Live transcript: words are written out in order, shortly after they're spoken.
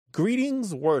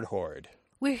Greetings, Word Horde.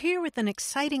 We're here with an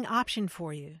exciting option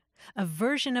for you. A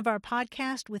version of our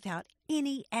podcast without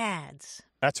any ads.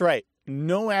 That's right.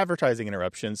 No advertising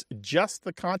interruptions, just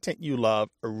the content you love,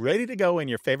 ready to go in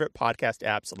your favorite podcast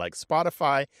apps like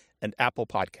Spotify and Apple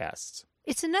Podcasts.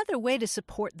 It's another way to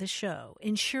support the show,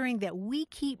 ensuring that we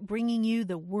keep bringing you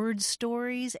the word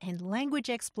stories and language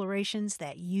explorations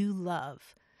that you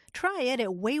love. Try it at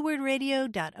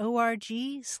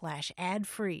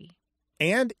waywardradio.org/ad-free.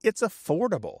 And it's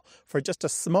affordable. For just a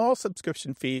small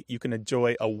subscription fee, you can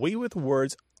enjoy A Way with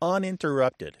Words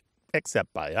uninterrupted,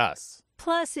 except by us.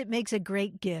 Plus, it makes a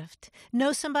great gift.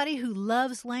 Know somebody who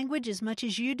loves language as much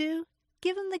as you do?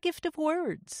 Give them the gift of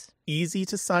words. Easy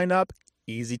to sign up,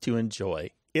 easy to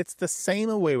enjoy. It's the same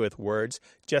A Way with Words,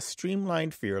 just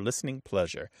streamlined for your listening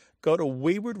pleasure. Go to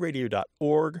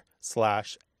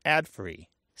waywardradio.org/ad-free.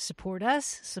 Support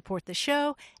us, support the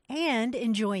show, and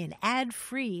enjoy an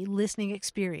ad-free listening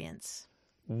experience.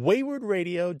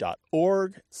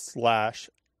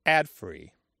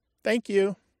 waywardradio.org/ad-free. Thank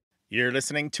you. You're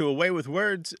listening to A Way with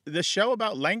Words, the show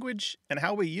about language and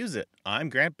how we use it. I'm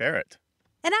Grant Barrett.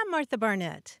 And I'm Martha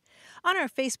Barnett. On our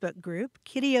Facebook group,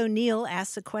 Kitty O'Neill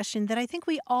asks a question that I think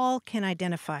we all can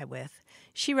identify with.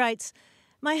 She writes,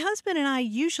 "My husband and I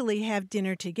usually have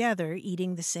dinner together,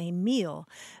 eating the same meal.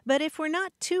 But if we're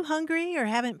not too hungry or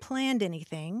haven't planned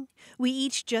anything, we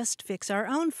each just fix our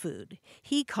own food.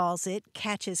 He calls it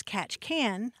catch as catch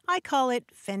can. I call it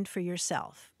fend for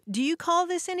yourself. Do you call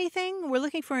this anything? We're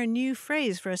looking for a new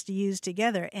phrase for us to use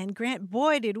together." And Grant,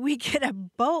 boy, did we get a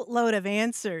boatload of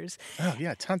answers. Oh,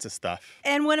 yeah, tons of stuff.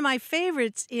 And one of my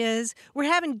favorites is, we're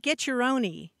having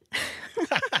get-your-own-y.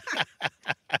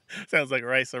 Sounds like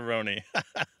rice-a-roni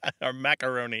or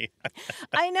macaroni.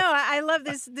 I know. I love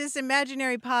this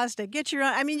imaginary pasta. Get your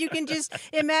own. I mean, you can just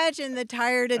imagine the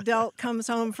tired adult comes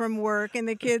home from work and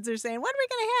the kids are saying, "What are we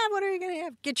going to have? What are we going to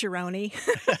have?" Get your own-y.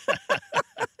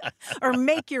 Or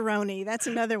make your own-y. That's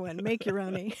another one. Make your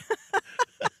own-y.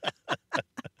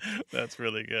 That's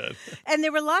really good. And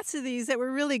there were lots of these that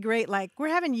were really great, like, we're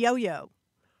having yo-yo.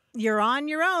 You're on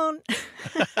your own.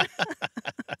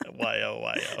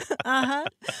 YOYO. Uh-huh.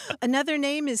 Another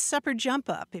name is supper jump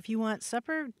up. If you want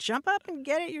supper, jump up and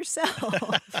get it yourself.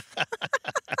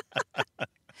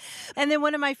 And then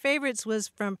one of my favorites was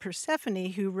from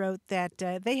Persephone, who wrote that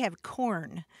they have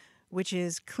corn, which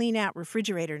is clean out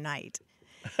refrigerator night.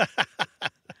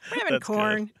 We're having That's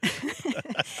corn.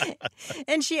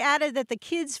 And she added that the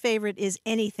kids' favorite is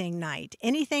anything night.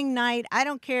 Anything night. I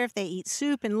don't care if they eat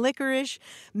soup and licorice,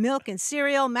 milk and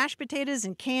cereal, mashed potatoes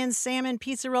and canned salmon,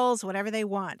 pizza rolls, whatever they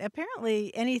want.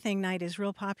 Apparently, anything night is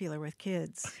real popular with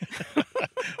kids.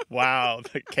 Wow,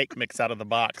 the cake mix out of the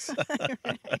box.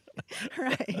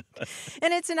 Right.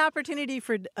 And it's an opportunity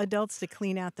for adults to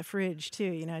clean out the fridge,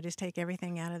 too. You know, just take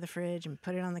everything out of the fridge and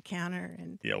put it on the counter.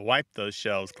 And Yeah, wipe those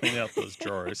shelves, clean out those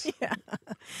drawers. Yeah.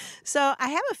 So I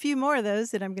have a few more of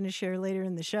those that I'm going to share later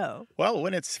in the show. Well,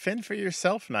 when it's fend for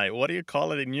yourself night, what do you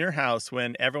call it in your house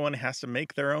when everyone has to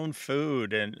make their own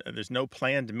food and there's no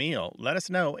planned meal? Let us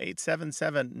know,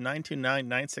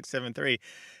 877-929-9673,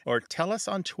 or tell us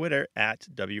on Twitter at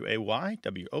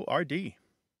WAYWORD.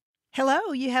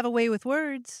 Hello, you have a way with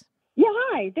words. Yeah,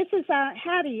 hi. This is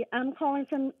Hattie. I'm calling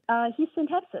from Houston,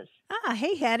 Texas.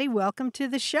 Hey, Hattie. Welcome to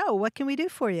the show. What can we do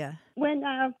for you? When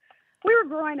we were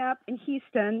growing up in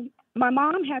Houston, my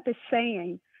mom had this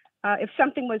saying, if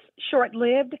something was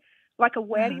short-lived, like a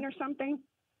wedding or something,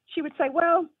 she would say,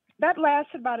 well, that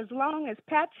lasted about as long as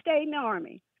Pat stayed in the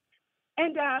Army.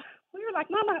 And we were like,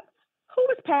 Mama, who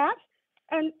was Pat?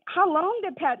 And how long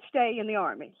did Pat stay in the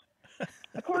Army?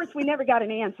 Of course, we never got an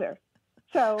answer.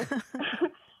 So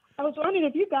I was wondering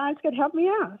if you guys could help me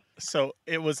out. So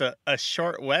it was a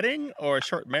short wedding or a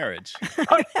short marriage?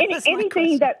 Or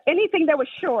anything that was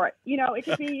short. You know, it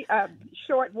could be a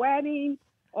short wedding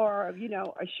or, you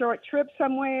know, a short trip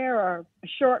somewhere or a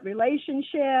short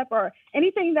relationship or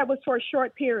anything that was for a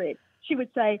short period. She would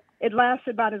say it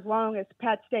lasted about as long as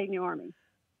Pat stayed in the Army.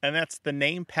 And that's the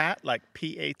name Pat, like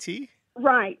P-A-T?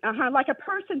 Right. Like a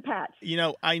person, Pat. You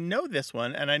know, I know this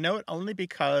one, and I know it only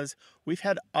because we've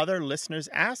had other listeners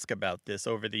ask about this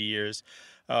over the years.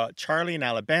 Charlie in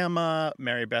Alabama,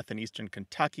 Mary Beth in Eastern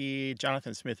Kentucky,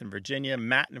 Jonathan Smith in Virginia,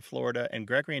 Matt in Florida, and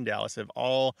Gregory in Dallas have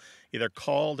all either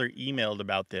called or emailed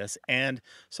about this. And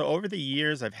so over the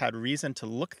years, I've had reason to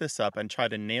look this up and try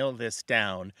to nail this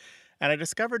down. And I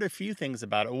discovered a few things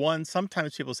about it. One,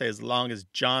 sometimes people say as long as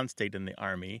John stayed in the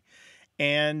Army.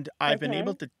 And I've been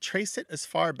able to trace it as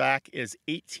far back as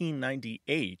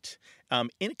 1898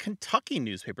 in Kentucky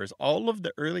newspapers. All of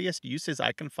the earliest uses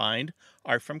I can find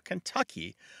are from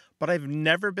Kentucky. but I've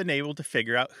never been able to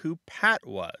figure out who Pat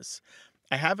was.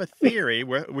 I have a theory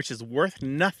which is worth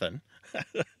nothing,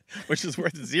 which is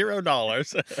worth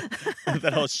 $0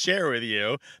 that I'll share with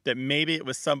you, that maybe it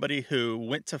was somebody who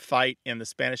went to fight in the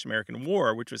Spanish-American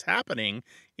War, which was happening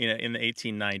in the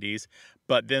 1890s,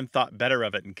 but then thought better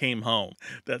of it and came home.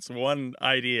 That's one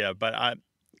idea, but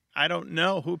I don't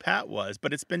know who Pat was,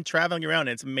 but it's been traveling around.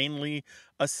 It's mainly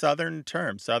a Southern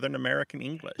term, Southern American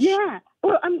English. Yeah.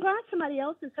 Well, I'm glad somebody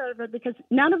else has heard of it because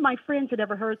none of my friends had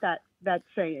ever heard that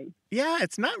saying. Yeah,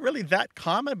 it's not really that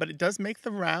common, but it does make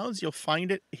the rounds. You'll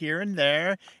find it here and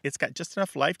there. It's got just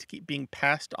enough life to keep being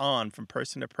passed on from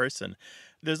person to person.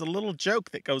 There's a little joke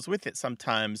that goes with it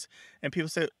sometimes, and people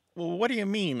say, well, what do you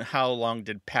mean, how long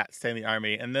did Pat stay in the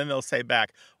Army? And then they'll say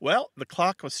back, well, the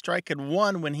clock was striking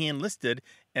 1 when he enlisted,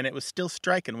 and it was still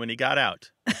striking when he got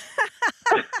out.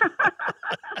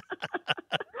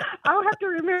 I'll have to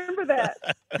remember that.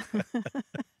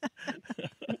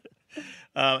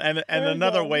 And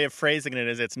another way of phrasing it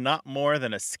is it's not more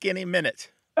than a skinny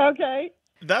minute. Okay.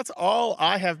 That's all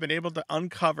I have been able to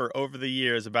uncover over the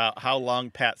years about how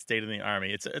long Pat stayed in the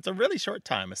Army. It's a really short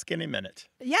time, a skinny minute.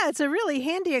 Yeah, it's a really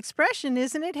handy expression,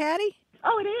 isn't it, Hattie?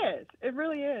 Oh, it is. It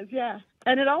really is, yeah.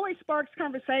 And it always sparks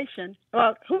conversation.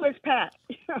 Well, who is Pat?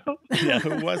 Yeah,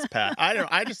 who was Pat?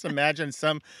 I just imagine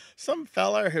some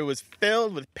fella who was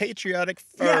filled with patriotic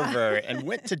fervor and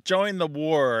went to join the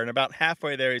war. And about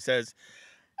halfway there, he says,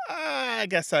 I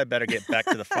guess I better get back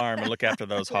to the farm and look after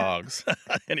those hogs.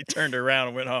 And he turned around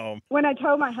and went home. When I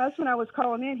told my husband I was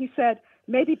calling in, he said,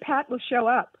 maybe Pat will show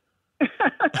up.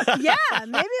 Yeah,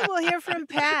 maybe we'll hear from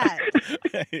Pat.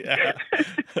 Yeah,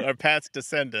 or Pat's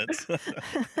descendants.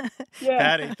 Yeah.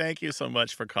 Patty, thank you so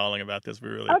much for calling about this. We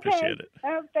really appreciate it.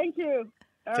 Thank you.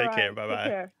 All Take right. care. Bye-bye. Take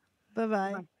care.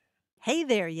 Bye-bye. Hey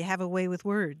there, you have a way with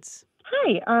words.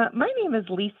 Hi, my name is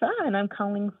Lisa, and I'm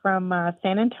calling from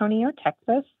San Antonio,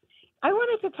 Texas. I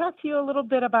wanted to talk to you a little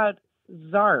bit about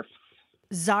zarfs.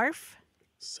 Zarf?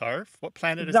 Zarf? What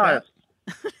planet is Zarfs.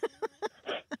 that?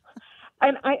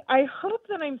 And I hope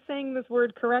that I'm saying this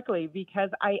word correctly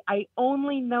because I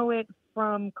only know it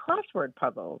from crossword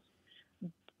puzzles.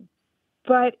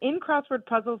 But in crossword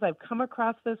puzzles, I've come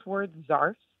across this word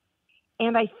zarfs,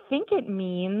 and I think it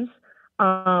means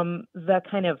the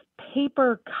kind of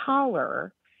paper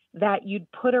collar that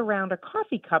you'd put around a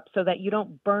coffee cup so that you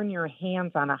don't burn your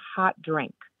hands on a hot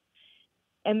drink.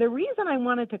 And the reason I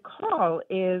wanted to call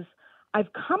is I've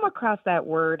come across that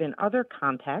word in other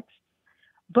contexts,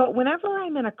 but whenever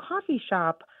I'm in a coffee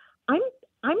shop,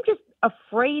 I'm just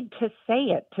afraid to say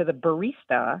it to the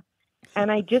barista,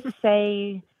 and I just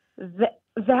say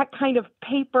that kind of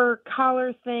paper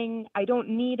collar thing. I don't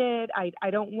need it. I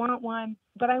don't want one.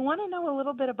 But I want to know a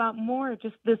little bit about more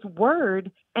just this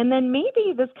word, and then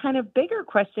maybe this kind of bigger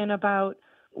question about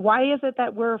why is it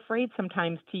that we're afraid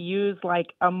sometimes to use like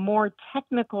a more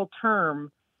technical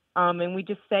term, and we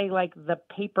just say like the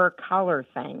paper collar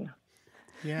thing.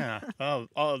 Yeah.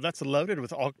 Oh, that's loaded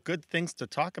with all good things to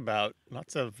talk about.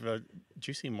 Lots of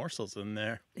juicy morsels in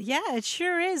there. Yeah, it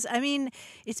sure is. I mean,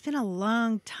 it's been a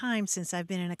long time since I've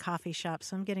been in a coffee shop,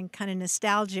 so I'm getting kind of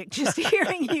nostalgic just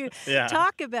hearing you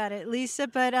talk about it, Lisa.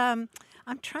 But I'm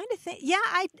trying to think. Yeah,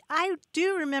 I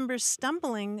do remember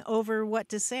stumbling over what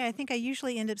to say. I think I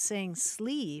usually end up saying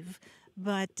sleeve,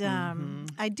 but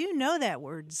I do know that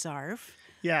word zarf.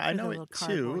 Yeah, I know it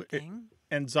too.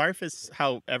 And zarf is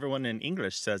how everyone in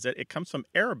English says it. It comes from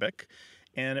Arabic,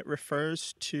 and it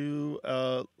refers to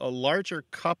a larger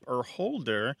cup or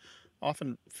holder,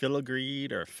 often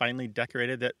filigreed or finely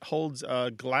decorated, that holds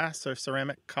a glass or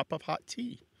ceramic cup of hot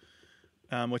tea,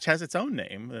 which has its own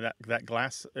name. That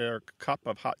glass or cup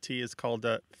of hot tea is called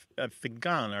a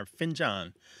finjan or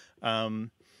finjan.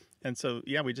 And so,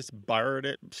 yeah, we just borrowed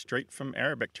it straight from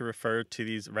Arabic to refer to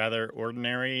these rather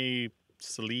ordinary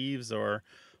sleeves or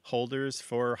holders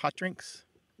for hot drinks.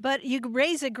 But you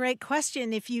raise a great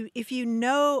question. If you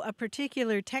know a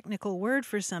particular technical word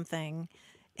for something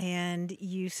and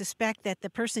you suspect that the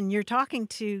person you're talking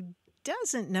to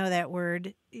doesn't know that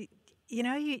word,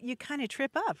 you kind of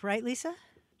trip up, right, Lisa?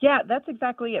 Yeah, that's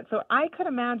exactly it. So I could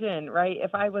imagine, right,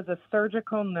 if I was a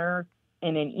surgical nurse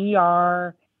in an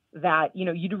ER that,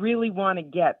 you'd really want to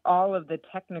get all of the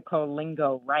technical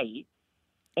lingo right.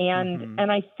 And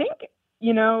I think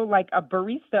like a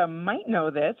barista might know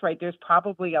this, right? There's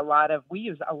probably we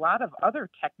use a lot of other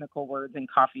technical words in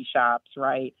coffee shops,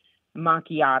 right?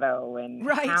 Macchiato and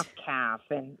half calf.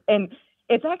 And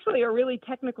it's actually a really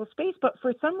technical space. But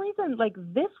for some reason, like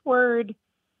this word,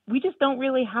 we just don't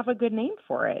really have a good name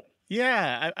for it.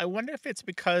 Yeah, I wonder if it's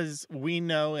because we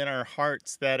know in our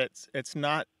hearts that it's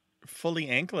not fully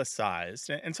anglicized.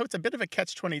 And so it's a bit of a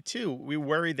catch-22. We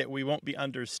worry that we won't be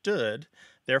understood,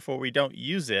 therefore we don't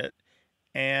use it.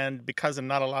 And because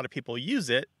not a lot of people use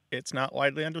it, it's not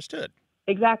widely understood.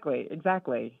 Exactly,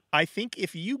 exactly. I think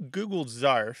if you Google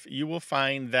zarf, you will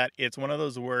find that it's one of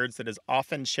those words that is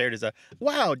often shared as a,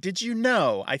 wow, did you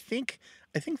know? I think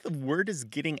the word is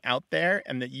getting out there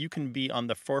and that you can be on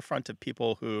the forefront of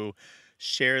people who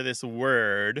share this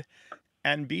word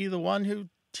and be the one who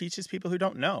teaches people who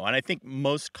don't know. And I think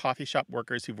most coffee shop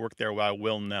workers who've worked there a while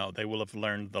will know. They will have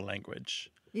learned the language.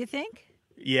 You think?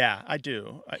 Yeah, I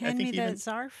do. I Hand think me that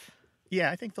zarf.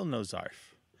 Yeah, I think they'll know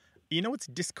zarf. You know what's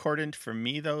discordant for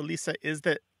me, though, Lisa, is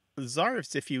that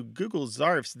zarfs, if you Google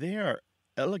zarfs, they are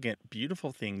elegant,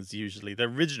 beautiful things usually, the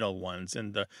original ones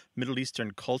in the Middle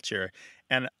Eastern culture.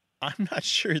 And I'm not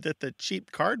sure that the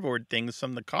cheap cardboard things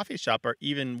from the coffee shop are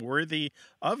even worthy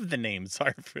of the name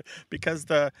zarf because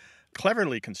the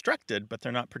cleverly constructed, but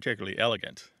they're not particularly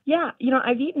elegant. Yeah,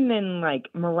 I've eaten in like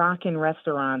Moroccan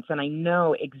restaurants, and I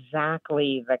know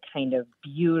exactly the kind of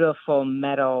beautiful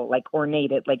metal, like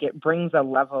ornated, like it brings a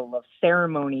level of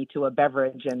ceremony to a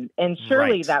beverage, and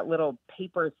surely Right. that little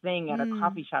paper thing at a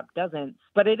coffee shop doesn't.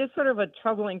 But it is sort of a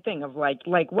troubling thing of like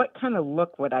what kind of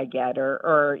look would I get,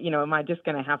 or am I just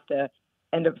going to have to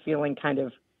end up feeling kind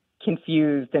of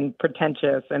confused and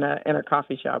pretentious in a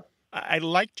coffee shop? I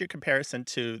liked your comparison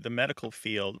to the medical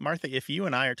field. Martha, if you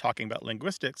and I are talking about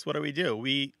linguistics, what do?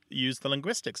 We use the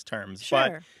linguistics terms. Sure.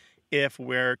 But if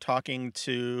we're talking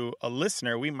to a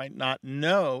listener, we might not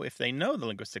know if they know the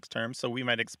linguistics terms, so we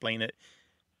might explain it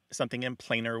something in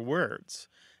plainer words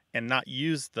and not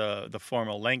use the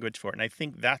formal language for it. And I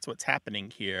think that's what's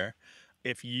happening here.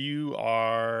 If you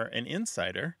are an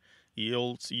insider,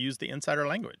 you'll use the insider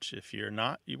language. If you're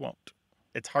not, you won't.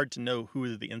 It's hard to know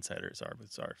who the insiders are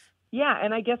with zarf. Yeah,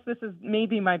 and I guess this is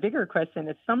maybe my bigger question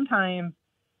is sometimes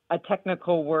a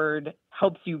technical word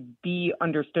helps you be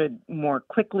understood more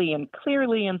quickly and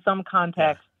clearly in some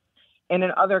contexts. Yeah. And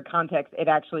in other contexts, it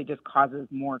actually just causes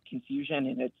more confusion,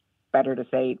 and it's better to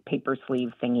say paper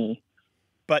sleeve thingy.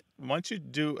 But once you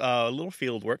do a little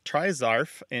field work, try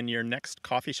zarf in your next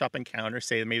coffee shop encounter,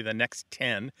 say maybe the next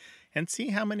 10, and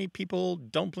see how many people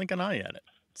don't blink an eye at it.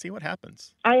 See what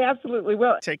happens. I absolutely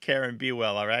will. Take care and be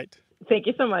well, all right? Thank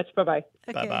you so much. Bye-bye.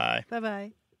 Okay. Bye-bye.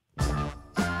 Bye-bye.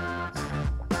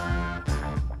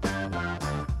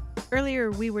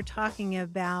 Earlier, we were talking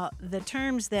about the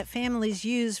terms that families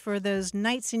use for those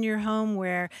nights in your home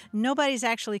where nobody's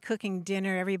actually cooking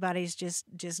dinner. Everybody's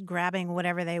just grabbing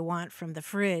whatever they want from the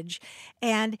fridge.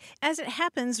 And as it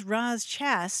happens, Roz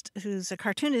Chast, who's a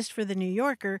cartoonist for The New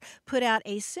Yorker, put out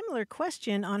a similar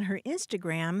question on her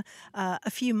Instagram a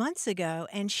few months ago,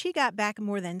 and she got back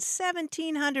more than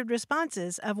 1,700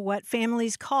 responses of what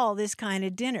families call this kind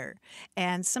of dinner.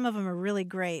 And some of them are really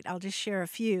great. I'll just share a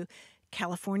few.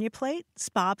 California plate,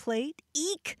 spa plate,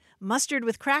 eek, mustard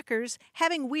with crackers,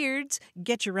 having weirds,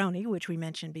 getcheroni, which we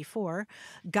mentioned before,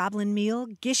 goblin meal,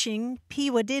 gishing,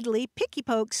 peewa diddly, picky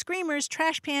poke, screamers,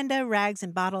 trash panda, rags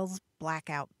and bottles,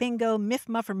 blackout bingo, miff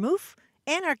muffer moof,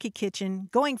 anarchy kitchen,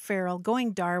 going feral,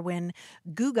 going Darwin,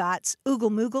 googots,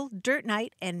 oogle moogle, dirt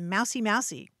night, and mousy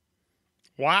mousy.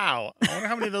 Wow. I wonder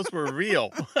how many of those were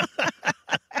real.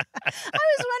 I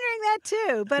was wondering that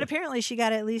too, but apparently she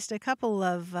got at least a couple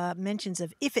of mentions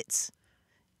of if it's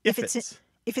in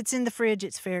the fridge,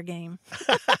 it's fair game.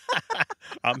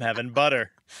 I'm having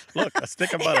butter. Look, a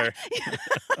stick of butter. Yeah.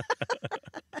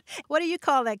 What do you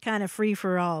call that kind of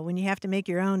free-for-all when you have to make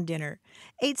your own dinner?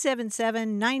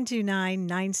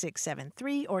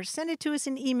 877-929-9673 or send it to us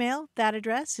in email. That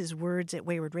address is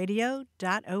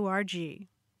words@waywardradio.org.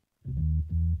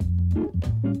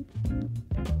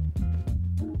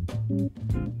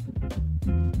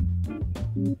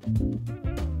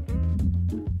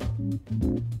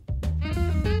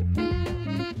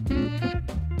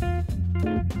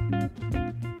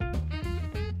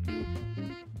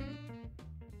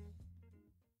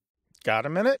 Got a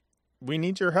minute? We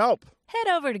need your help. Head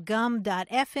over to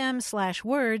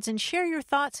gum.fm/words and share your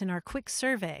thoughts in our quick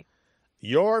survey.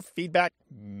 Your feedback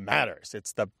matters.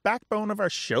 It's the backbone of our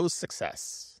show's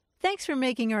success. Thanks for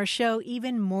making our show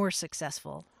even more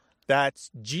successful. That's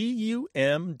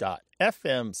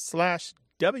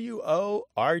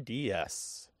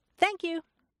gum.fm/WORDS. Thank you.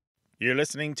 You're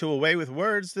listening to Away with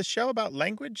Words, the show about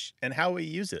language and how we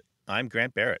use it. I'm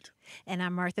Grant Barrett. And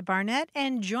I'm Martha Barnett,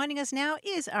 and joining us now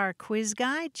is our quiz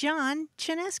guy, John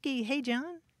Chinesky. Hey,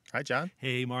 John. Hi, John.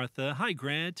 Hey, Martha. Hi,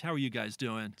 Grant. How are you guys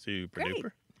doing? Super Great.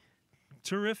 duper.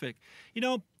 Terrific.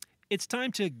 It's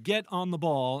time to get on the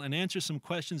ball and answer some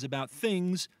questions about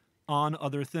things on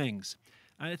other things.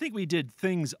 I think we did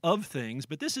things of things,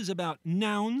 but this is about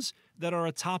nouns that are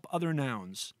atop other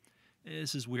nouns.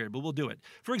 This is weird, but we'll do it.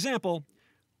 For example,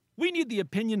 we need the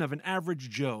opinion of an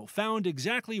average Joe, found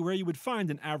exactly where you would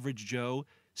find an average Joe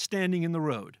standing in the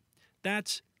road.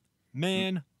 That's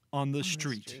man on the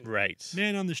street. Right.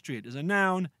 Man on the street is a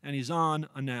noun, and he's on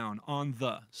a noun, on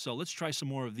the. So let's try some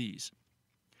more of these.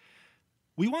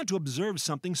 We want to observe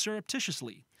something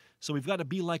surreptitiously, so we've got to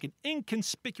be like an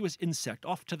inconspicuous insect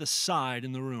off to the side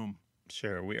in the room.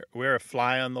 Sure. We're a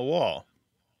fly on the wall.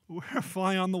 We're a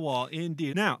fly on the wall,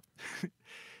 indeed. Now,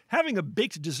 having a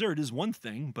baked dessert is one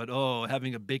thing, but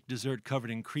having a baked dessert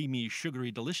covered in creamy,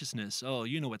 sugary deliciousness,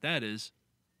 you know what that is.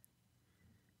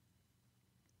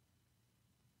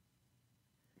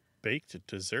 Baked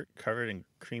dessert covered in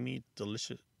creamy,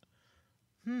 delicious.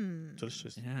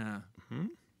 Delicious. Yeah.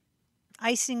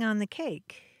 Icing on the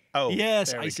cake. Oh,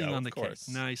 yes, there we icing go, on the of cake. course.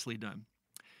 Nicely done.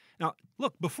 Now,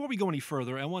 look, before we go any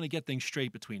further, I want to get things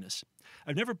straight between us.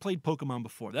 I've never played Pokemon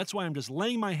before. That's why I'm just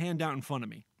laying my hand out in front of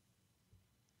me.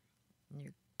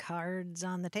 Your cards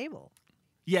on the table.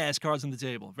 Yes, cards on the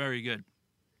table. Very good.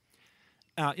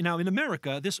 Now, in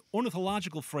America, this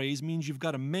ornithological phrase means you've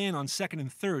got a man on second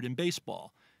and third in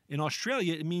baseball. In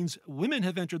Australia, it means women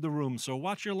have entered the room, so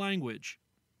watch your language.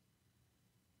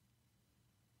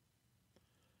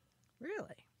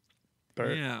 Really?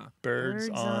 Yeah. Birds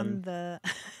on the...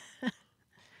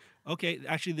 Okay,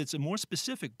 actually, that's a more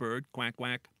specific bird. Quack,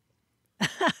 quack.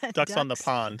 ducks on the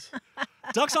pond.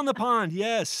 Ducks on the pond,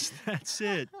 yes, that's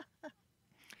it.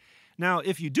 Now,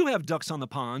 if you do have ducks on the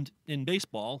pond in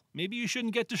baseball, maybe you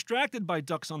shouldn't get distracted by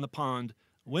ducks on the pond.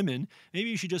 Women,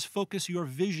 maybe you should just focus your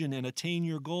vision and attain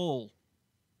your goal.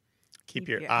 Keep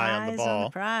your eye on the ball. Eyes on the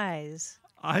prize.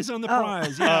 Eyes on the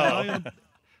prize, yeah.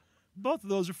 Both of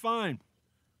those are fine.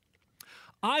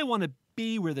 I want to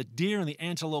be where the deer and the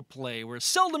antelope play, where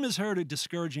seldom is heard a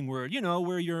discouraging word,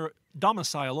 where your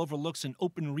domicile overlooks an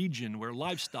open region where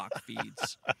livestock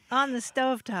feeds. On the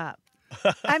stovetop.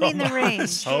 I mean the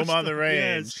range. Home on the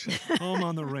range. Yes, home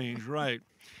on the range, right.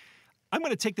 I'm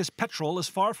going to take this petrol as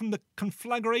far from the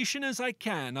conflagration as I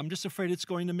can. I'm just afraid it's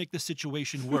going to make the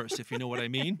situation worse, if you know what I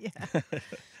mean. Yeah.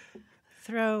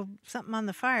 Throw something on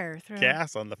the fire.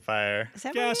 Gas on the fire. Is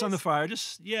that Gas what it on the is? fire.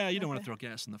 You don't want to throw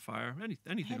gas on the fire. Anything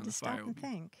I had on to the fire. stop and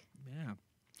think. Yeah.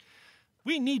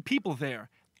 We need people there,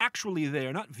 actually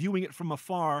there, not viewing it from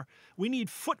afar. We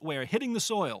need footwear hitting the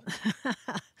soil.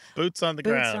 Boots on the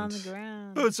Boots ground. on the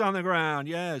ground. Boots on the ground,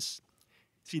 yes.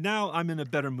 See, now I'm in a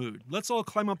better mood. Let's all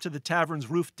climb up to the tavern's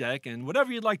roof deck, and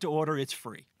whatever you'd like to order, it's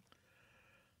free.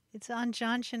 It's on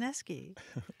John Chinesky.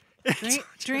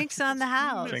 Drinks on the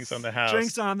house. Drinks on the house.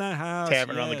 Drinks on the house.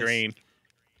 Tavern on the yes. green.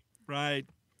 Right.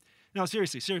 No,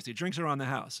 seriously, drinks are on the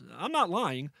house. I'm not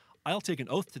lying. I'll take an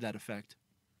oath to that effect.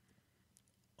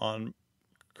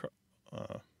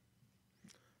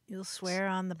 You'll swear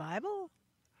on the Bible?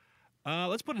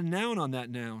 Let's put a noun on that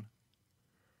noun.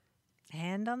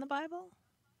 Hand on the Bible?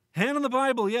 Hand on the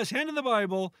Bible, yes, hand on the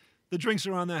Bible. The drinks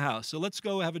are on the house. So let's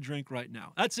go have a drink right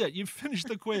now. That's it. You've finished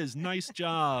the quiz. Nice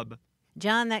job.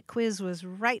 John, that quiz was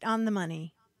right on the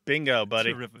money. Bingo,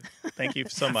 buddy. Terrific. Thank you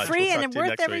so much. Free We'll and talk to you worth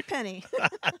next every week. penny.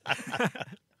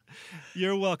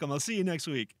 You're welcome. I'll see you next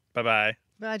week. Bye-bye.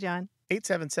 Bye, John.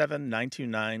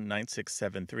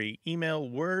 877-929-9673. Email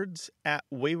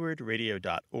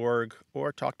words@waywardradio.org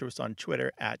or talk to us on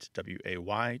Twitter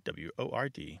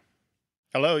 @WAYWORD.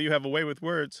 Hello, you have a way with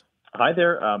words. Hi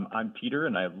there. I'm Peter,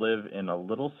 and I live in a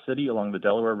little city along the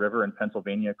Delaware River in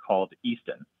Pennsylvania called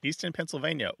Easton. Easton,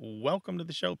 Pennsylvania. Welcome to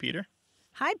the show, Peter.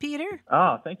 Hi, Peter.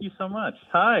 Oh, thank you so much.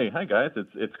 Hi guys.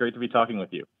 It's great to be talking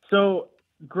with you. So,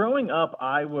 growing up,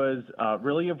 I was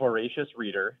really a voracious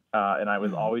reader, and I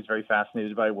was always very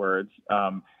fascinated by words.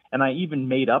 And I even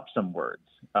made up some words,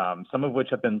 some of which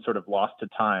have been sort of lost to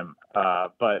time.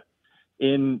 But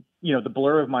in the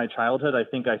blur of my childhood, I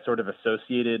think I sort of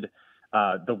associated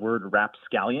the word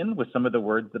rapscallion with some of the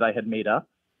words that I had made up.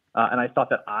 And I thought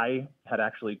that I had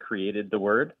actually created the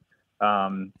word.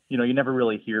 You never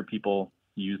really hear people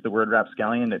use the word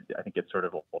rapscallion. I think it's sort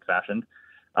of old-fashioned.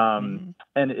 And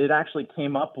it actually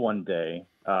came up one day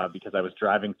because I was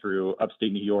driving through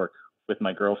upstate New York with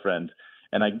my girlfriend,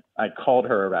 and I called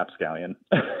her a rapscallion.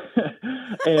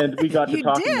 And we got to You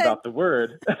talking did? about the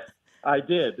word. I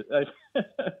did.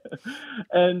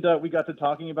 And we got to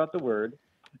talking about the word.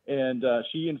 And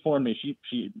she informed me,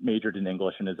 she majored in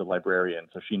English and is a librarian,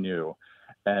 so she knew.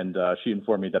 And she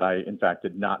informed me that I, in fact,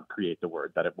 did not create the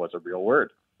word, that it was a real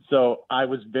word. So I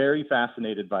was very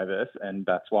fascinated by this, and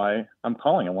that's why I'm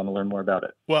calling. I want to learn more about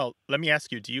it. Well, let me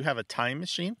ask you, do you have a time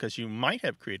machine? Because you might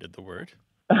have created the word.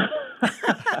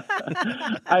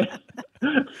 I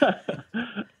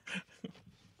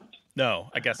No,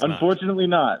 I guess not. Unfortunately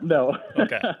not. No.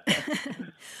 Okay.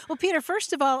 Well, Peter,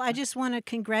 first of all, I just want to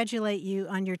congratulate you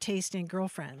on your taste in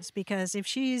girlfriends, because if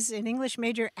she's an English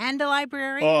major and a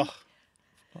librarian,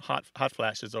 hot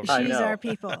flashes over I here. she's know. our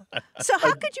people. So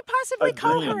how could you possibly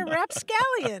call her a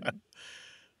rapscallion?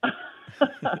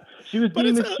 She was But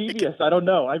being it's mischievous. I don't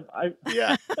know.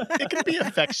 Yeah, it can be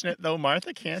affectionate though,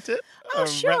 Martha, can't it? Oh, A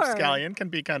sure. rapscallion can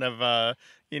be kind of,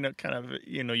 you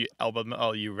elbow them.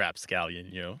 Oh, you rapscallion,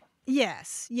 you.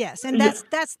 Yes, and that's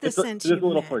the it's sense a you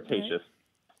little meant, flirtatious. right?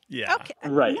 Yeah. Okay,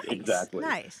 Right, nice, exactly.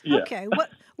 Nice. Yeah. Okay,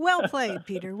 well played,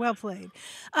 Peter. Well played.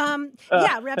 Thank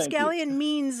you. Rapscallion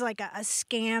means like a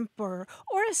scamp or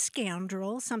a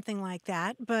scoundrel, something like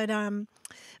that. But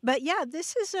yeah,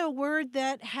 this is a word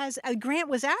that has. Grant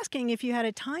was asking if you had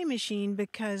a time machine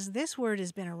because this word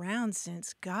has been around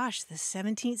since, gosh, the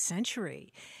 17th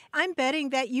century. I'm betting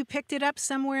that you picked it up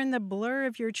somewhere in the blur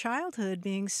of your childhood,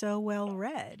 being so well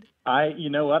read. You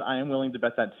know what? I am willing to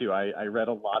bet that too. I read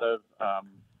a lot of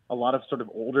sort of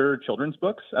older children's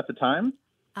books at the time,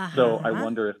 so I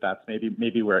wonder if that's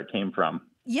maybe where it came from.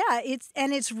 Yeah,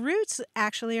 its roots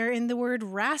actually are in the word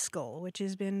rascal, which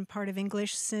has been part of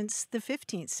English since the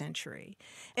 15th century.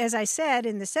 As I said,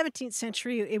 in the 17th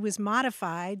century, it was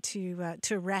modified to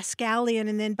rascallion,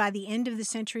 and then by the end of the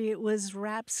century, it was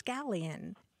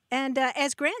rapscallion. And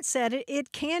as Grant said,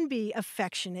 it can be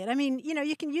affectionate. I mean,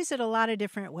 you can use it a lot of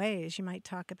different ways. You might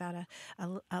talk about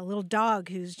a little dog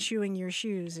who's chewing your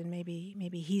shoes, and maybe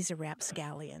he's a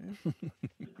rapscallion.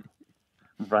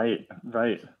 Right.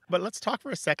 But let's talk for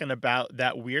a second about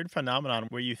that weird phenomenon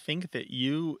where you think that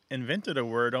you invented a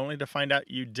word only to find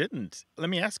out you didn't. Let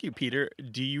me ask you, Peter,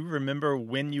 do you remember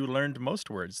when you learned most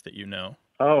words that you know?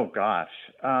 Oh gosh.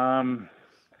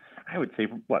 I would say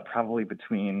probably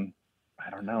between, I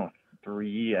don't know,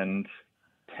 3 and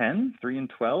 10, 3 and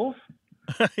 12.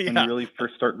 Yeah. When you really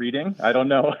first start reading. I don't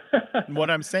know.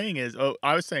 What I'm saying is,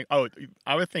 I was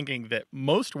thinking that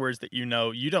most words that you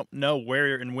know, you don't know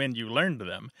where and when you learned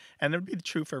them. And that would be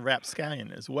true for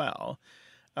rapscallion as well.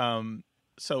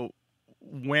 So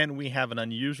when we have an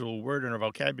unusual word in our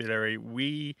vocabulary,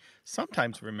 we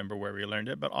sometimes remember where we learned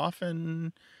it, but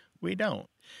often we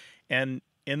don't. And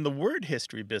in the word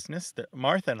history business that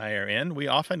Martha and I are in, we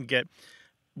often get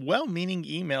well-meaning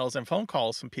emails and phone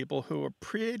calls from people who are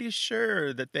pretty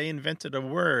sure that they invented a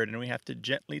word, and we have to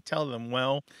gently tell them,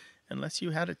 well, unless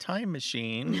you had a time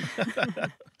machine, you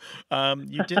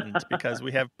didn't, because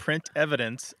we have print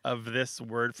evidence of this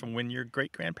word from when your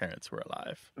great-grandparents were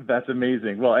alive. That's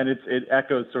amazing. Well, and it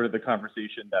echoes sort of the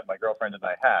conversation that my girlfriend and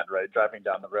I had, right? Driving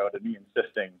down the road and me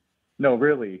insisting, no,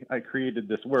 really, I created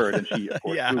this word, and she, of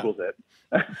course, Googles it.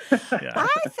 Yeah.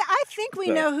 I think we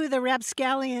know who the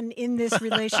rapscallion in this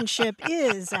relationship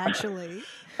is, actually.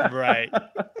 Right.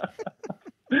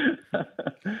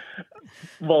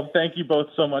 Well, thank you both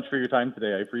so much for your time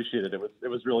today. I appreciate it. It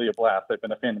was really a blast. I've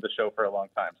been a fan of the show for a long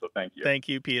time, so thank you. Thank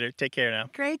you, Peter. Take care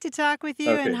now. Great to talk with you,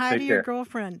 Okay, and hi take to your care.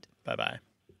 girlfriend. Bye-bye.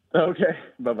 Okay,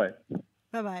 bye-bye.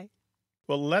 Bye-bye.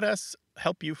 Well, let us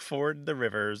help you ford the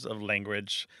rivers of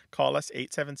language. Call us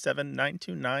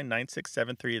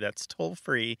 877-929-9673. That's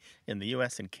toll-free in the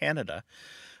U.S. and Canada.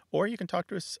 Or you can talk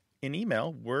to us in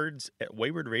email,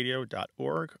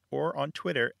 words@waywardradio.org, or on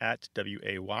Twitter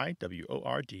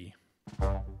 @WAYWORD.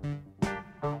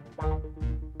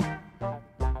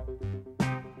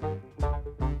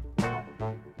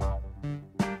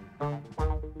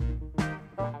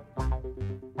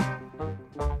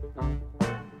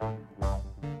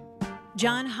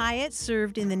 John Hyatt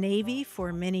served in the Navy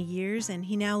for many years, and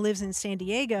he now lives in San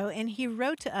Diego, and he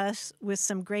wrote to us with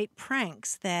some great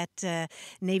pranks that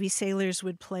Navy sailors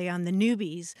would play on the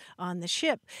newbies on the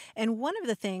ship. And one of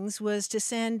the things was to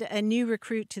send a new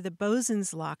recruit to the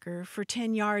bosun's locker for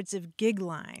 10 yards of gig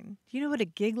line. Do you know what a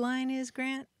gig line is,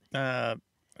 Grant? I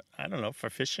don't know, for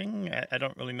fishing? I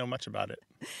don't really know much about it.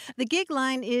 The gig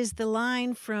line is the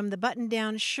line from the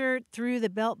button-down shirt through the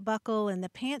belt buckle and the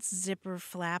pants zipper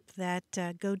flap that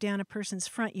go down a person's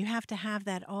front. You have to have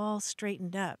that all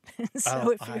straightened up.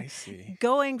 So if I you're see.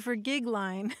 going for gig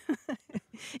line,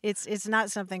 it's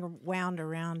not something wound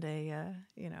around a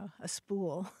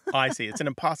spool. I see. It's an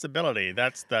impossibility.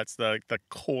 That's the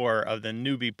core of the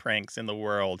newbie pranks in the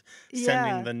world.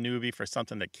 Sending the newbie for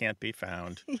something that can't be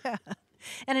found. Yeah.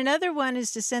 And another one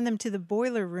is to send them to the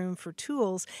boiler room for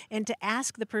tools and to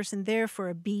ask the person there for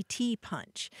a BT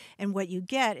punch. And what you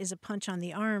get is a punch on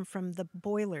the arm from the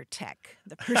boiler tech,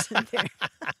 the person there.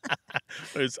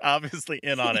 Who's obviously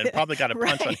in on it. Probably got a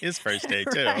punch on his first day,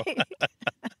 too. Right.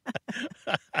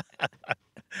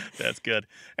 That's good.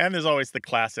 And there's always the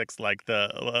classics like the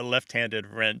left-handed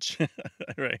wrench,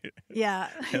 right? Yeah,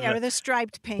 And yeah, or the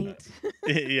striped paint.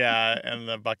 yeah, and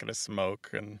the bucket of smoke.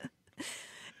 And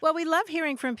Well, we love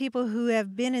hearing from people who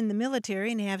have been in the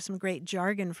military and have some great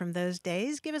jargon from those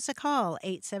days. Give us a call,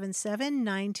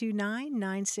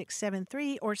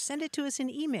 877-929-9673, or send it to us in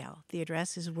email. The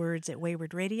address is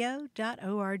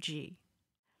words@waywardradio.org.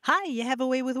 Hi, you have a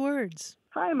way with words.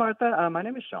 Hi, Martha. My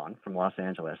name is Sean from Los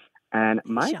Angeles. And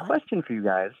my Sean. question for you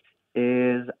guys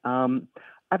is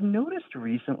I've noticed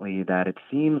recently that it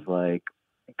seems like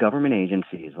government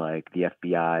agencies like the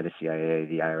FBI, the CIA,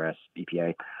 the IRS,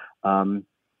 EPA,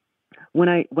 when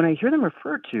I hear them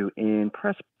referred to in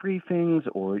press briefings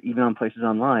or even on places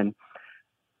online,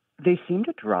 they seem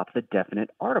to drop the definite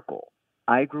article.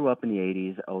 I grew up in the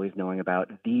 80s always knowing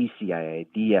about the CIA,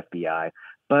 the FBI,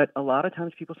 but a lot of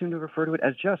times people seem to refer to it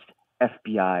as just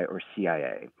FBI or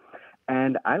CIA.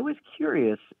 And I was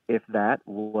curious if that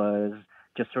was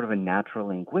just sort of a natural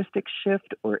linguistic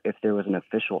shift or if there was an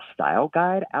official style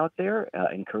guide out there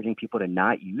encouraging people to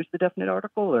not use the definite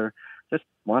article, or just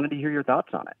wanted to hear your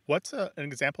thoughts on it. what's an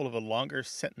example of a longer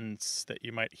sentence that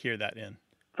you might hear that in?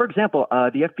 For example,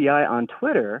 the FBI on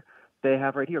Twitter, they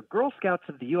have right here, Girl Scouts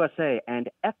of the USA and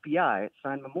FBI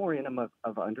sign memorandum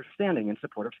of understanding in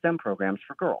support of STEM programs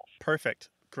for girls. Perfect.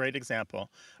 Great example,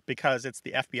 because it's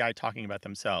the FBI talking about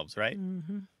themselves, right?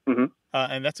 Mm-hmm. Mm-hmm.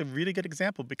 And that's a really good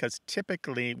example because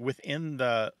typically within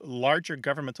the larger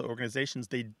governmental organizations,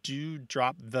 they do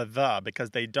drop the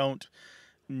because they don't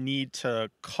need to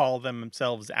call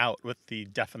themselves out with the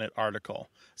definite article.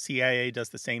 CIA does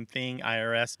the same thing.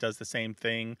 IRS does the same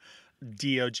thing.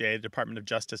 DOJ, the Department of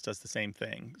Justice, does the same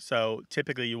thing. So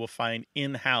typically you will find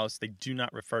in-house, they do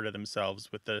not refer to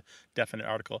themselves with the definite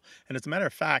article. And as a matter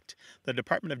of fact, the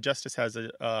Department of Justice has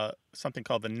something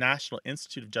called the National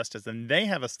Institute of Justice, and they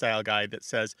have a style guide that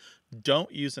says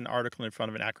don't use an article in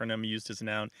front of an acronym used as a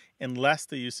noun unless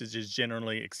the usage is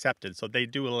generally accepted. So they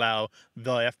do allow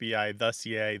the FBI, the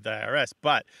CIA, the IRS,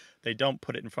 but they don't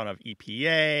put it in front of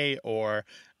EPA or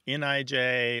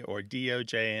NIJ or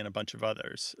DOJ and a bunch of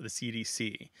others, the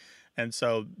CDC. And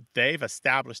so they've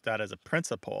established that as a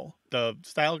principle. The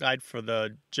style guide for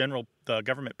the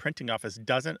government printing office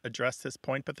doesn't address this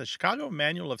point, but the Chicago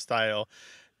Manual of Style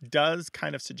does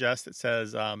kind of suggest, it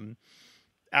says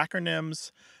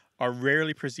acronyms are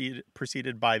rarely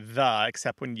preceded by the,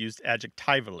 except when used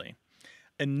adjectively.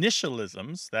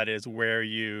 Initialisms, that is where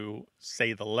you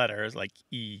say the letters like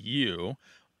EU,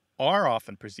 are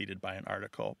often preceded by an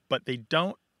article, but they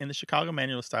don't, in the Chicago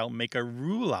Manual of Style, make a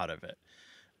rule out of it.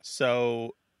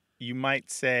 So you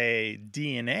might say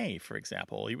DNA, for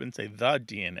example. You wouldn't say the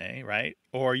DNA, right?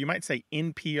 Or you might say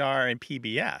NPR and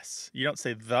PBS. You don't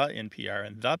say the NPR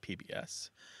and the PBS.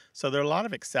 So there are a lot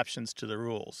of exceptions to the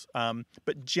rules.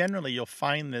 But generally, you'll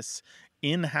find this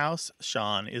in-house,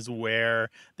 Sean, is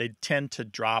where they tend to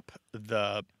drop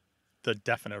the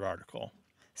definite article.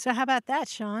 So how about that,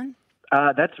 Sean?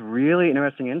 That's really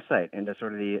interesting insight into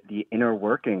sort of the inner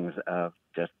workings of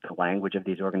just the language of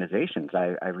these organizations.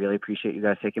 I really appreciate you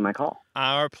guys taking my call.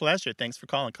 Our pleasure. Thanks for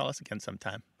calling. Call us again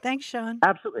sometime. Thanks, Sean.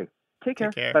 Absolutely. Take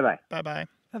care. Bye-bye. Bye-bye.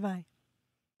 Bye-bye.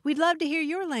 We'd love to hear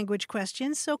your language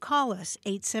questions, so call us,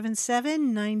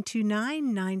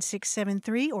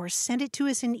 877-929-9673, or send it to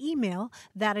us in email.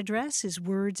 That address is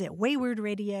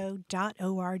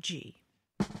words@waywardradio.org.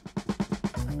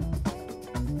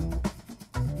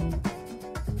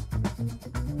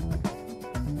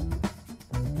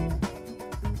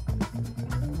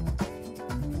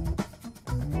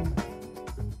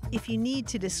 If you need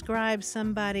to describe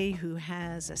somebody who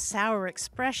has a sour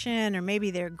expression or maybe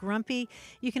they're grumpy,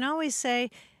 you can always say,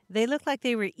 they look like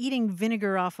they were eating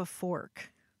vinegar off a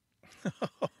fork.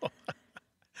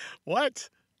 What?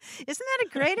 Isn't that a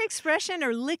great expression?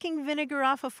 Or licking vinegar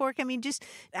off a fork? I mean, just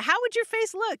how would your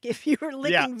face look if you were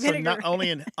licking vinegar? So not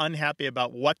only unhappy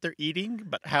about what they're eating,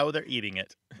 but how they're eating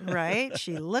it. Right?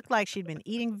 She looked like she'd been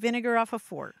eating vinegar off a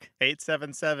fork.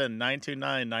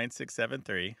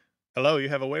 877-929-9673. Hello, you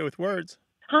have a way with words.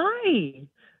 Hi,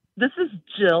 this is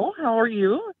Jill. How are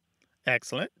you?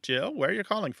 Excellent. Jill, where are you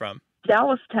calling from?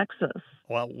 Dallas, Texas.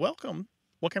 Well, welcome.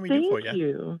 What can we do for you? Thank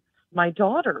you. My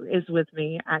daughter is with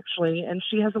me, actually, and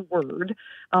she has a word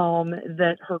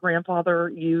that her grandfather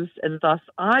used and thus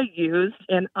I used,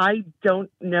 and I don't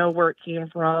know where it came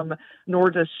from,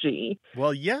 nor does she.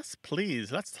 Well, yes,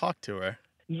 please. Let's talk to her.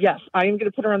 Yes, I am going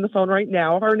to put her on the phone right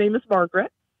now. Her name is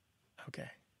Margaret. Okay.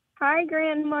 Hi,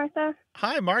 Grand Martha.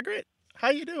 Hi, Margaret. How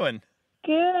you doing?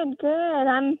 Good, good.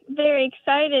 I'm very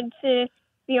excited to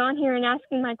be on here and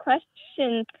asking my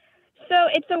question. So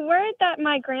it's a word that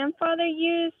my grandfather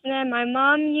used and then my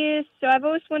mom used. So I've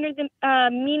always wondered the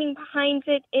meaning behind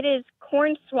it. It is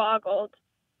cornswoggled.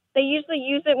 They usually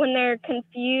use it when they're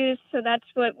confused, so that's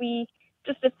what we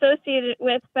just associate it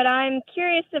with. But I'm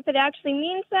curious if it actually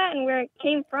means that and where it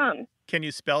came from. Can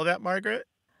you spell that, Margaret?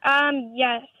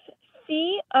 Yes.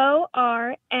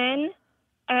 CORNSWAGGLED.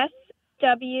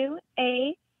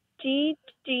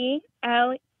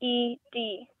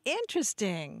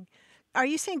 Interesting. Are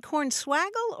you saying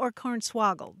cornswaggle or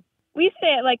cornswoggled? We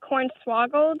say it like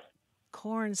cornswoggled.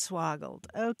 Cornswoggled.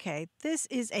 Okay, this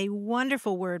is a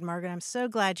wonderful word, Margaret. I'm so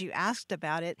glad you asked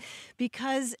about it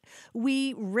because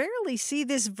we rarely see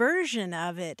this version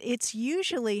of it. It's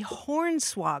usually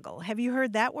hornswoggle. Have you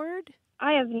heard that word?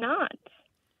 I have not.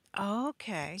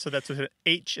 Okay. So that's with an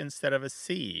H instead of a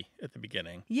C at the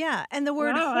beginning. Yeah, and the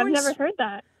word Wow, I've never heard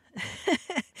that.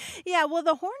 Yeah, well,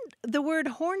 the word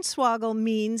hornswoggle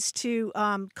means to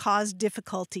cause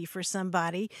difficulty for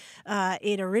somebody.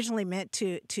 It originally meant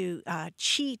to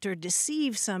cheat or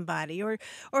deceive somebody, or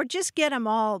just get them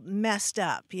all messed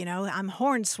up. You know, I'm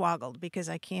hornswoggled because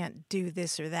I can't do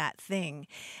this or that thing.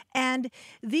 And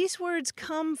these words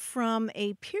come from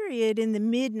a period in the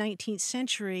mid-19th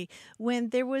century when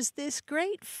there was this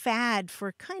great fad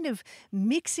for kind of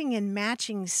mixing and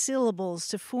matching syllables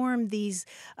to form these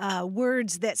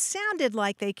words that sounded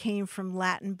like they came from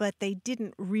Latin, but they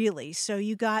didn't really. So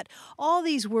you got all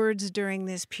these words during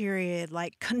this period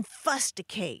like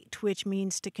confusticate, which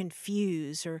means to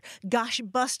confuse, or gosh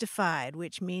bustified,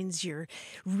 which means you're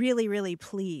really, really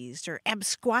pleased, or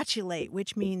absquatulate,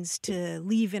 which means to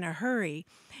leave in a hurry.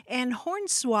 And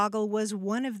hornswoggle was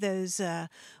one of those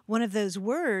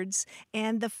words,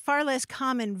 and the far less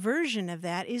common version of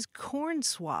that is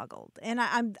cornswoggled. And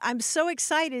I'm so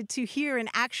excited to hear an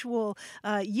actual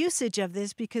usage of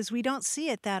this because we don't see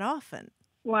it that often.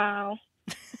 Wow.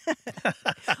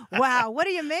 Wow, what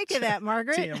do you make of that,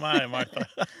 Margaret? TMI, Martha.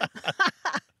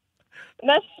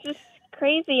 That's just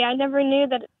crazy. I never knew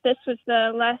that this was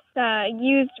the less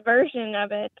used version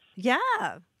of it. Yeah.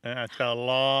 Yeah, it's got a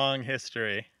long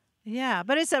history. Yeah,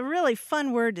 but it's a really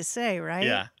fun word to say, right?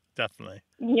 Yeah, definitely.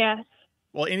 Yes.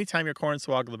 Well, anytime you're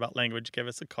cornswoggled about language, give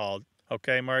us a call.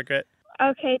 Okay, Margaret?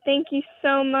 Okay, thank you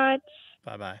so much.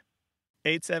 Bye-bye.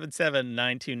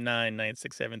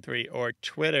 877-929-9673 or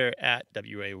Twitter at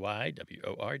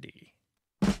WAYWORD.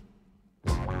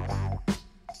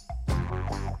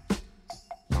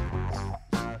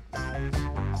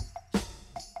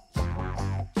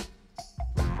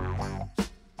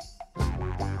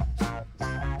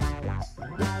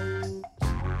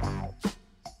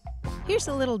 Here's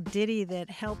a little ditty that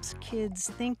helps kids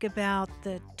think about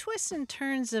the twists and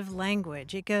turns of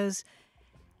language. It goes,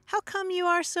 "How come you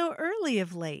are so early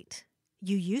of late?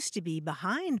 You used to be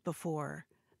behind before,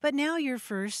 but now you're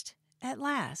first at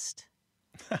last."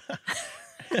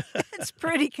 It's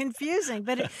pretty confusing,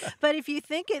 but if you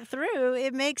think it through,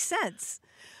 it makes sense.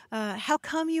 How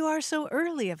come you are so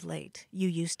early of late? You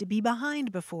used to be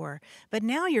behind before, but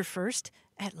now you're first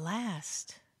at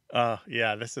last.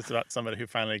 Yeah, this is about somebody who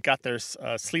finally got their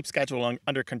sleep schedule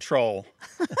under control.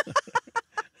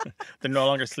 They're no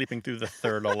longer sleeping through the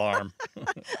third alarm.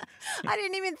 I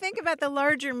didn't even think about the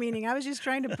larger meaning. I was just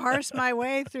trying to parse my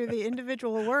way through the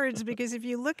individual words because if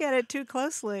you look at it too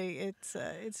closely,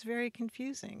 it's very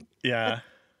confusing. Yeah.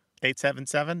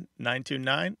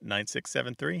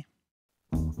 877-929-9673.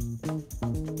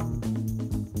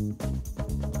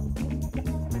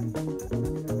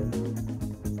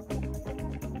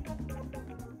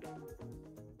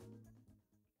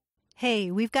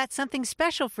 Hey, we've got something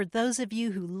special for those of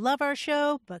you who love our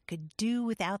show but could do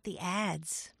without the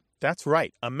ads. That's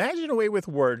right. Imagine a way with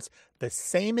words, the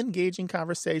same engaging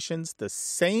conversations, the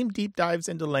same deep dives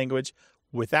into language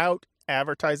without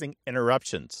advertising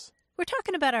interruptions. We're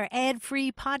talking about our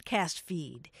ad-free podcast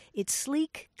feed. It's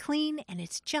sleek, clean, and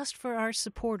it's just for our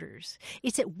supporters.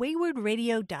 It's at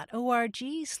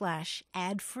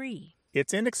waywardradio.org/ad-free.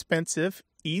 It's inexpensive,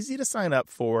 easy to sign up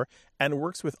for, and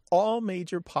works with all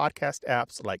major podcast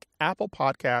apps like Apple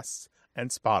Podcasts and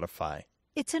Spotify.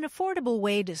 It's an affordable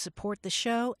way to support the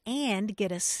show and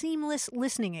get a seamless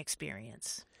listening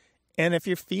experience. And if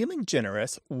you're feeling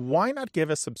generous, why not give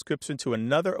a subscription to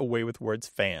another Away with Words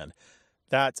fan?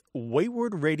 That's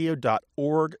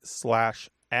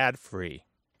waywardradio.org/ad-free.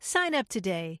 Sign up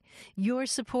today. Your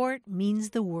support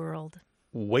means the world.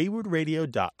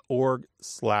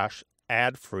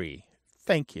 waywardradio.org/ad-free.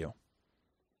 Thank you.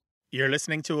 You're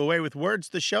listening to Away with Words,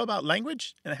 the show about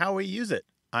language and how we use it.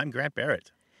 I'm Grant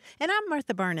Barrett. And I'm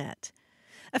Martha Barnett.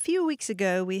 A few weeks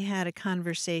ago, we had a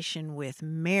conversation with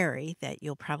Mary that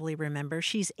you'll probably remember.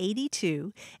 She's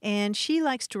 82, and she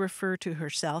likes to refer to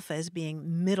herself as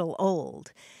being middle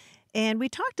old. And we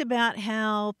talked about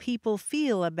how people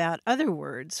feel about other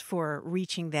words for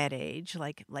reaching that age,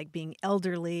 like being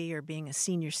elderly or being a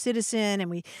senior citizen. And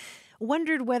we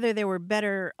wondered whether there were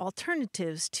better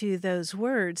alternatives to those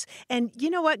words. And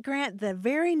you know what, Grant? The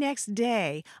very next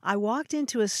day, I walked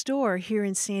into a store here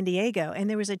in San Diego, and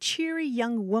there was a cheery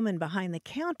young woman behind the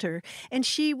counter, and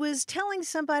she was telling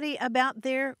somebody about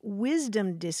their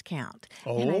wisdom discount.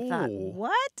 And I thought, Oh,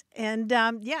 what? And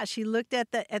she looked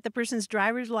at the person's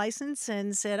driver's license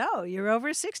and said, "Oh, you're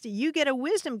over 60. You get a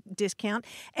wisdom discount."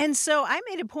 And so I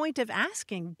made a point of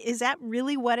asking, "Is that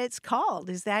really what it's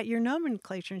called? Is that your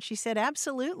nomenclature?" And she said,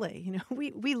 "Absolutely. You know,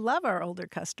 we love our older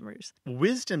customers."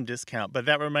 wisdom discount. But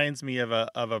that reminds me of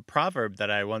a proverb that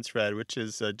I once read, which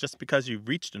is just because you've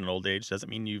reached an old age doesn't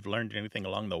mean you've learned anything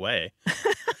along the way.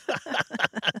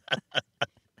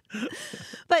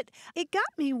 But it got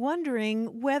me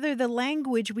wondering whether the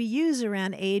language we use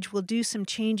around age will do some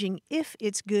changing if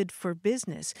it's good for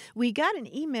business. We got an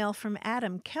email from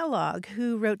Adam Kellogg,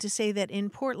 who wrote to say that in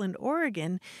Portland,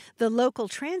 Oregon, the local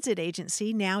transit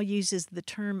agency now uses the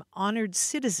term honored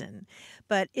citizen.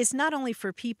 But it's not only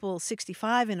for people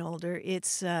 65 and older,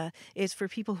 it's for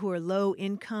people who are low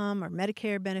income or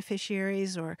Medicare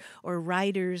beneficiaries or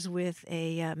riders with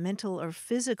a mental or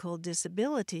physical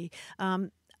disability.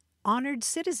 Honored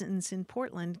citizens in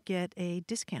Portland get a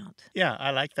discount. Yeah,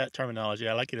 I like that terminology.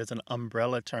 I like it as an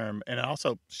umbrella term, and it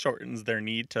also shortens their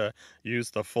need to use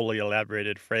the fully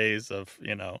elaborated phrase of,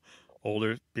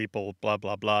 older people, blah,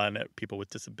 blah, blah, and people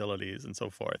with disabilities and so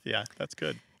forth. Yeah, that's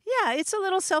good. Yeah, it's a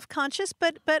little self-conscious,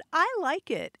 but I like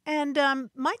it. And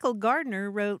Michael Gardner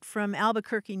wrote from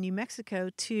Albuquerque, New Mexico,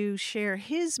 to share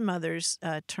his mother's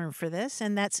term for this,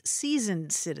 and that's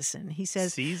seasoned citizen. He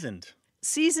says,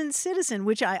 seasoned citizen,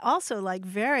 which I also like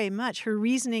very much. Her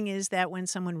reasoning is that when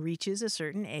someone reaches a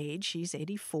certain age, she's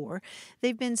 84,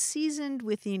 they've been seasoned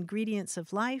with the ingredients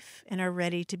of life and are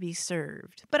ready to be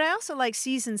served. But I also like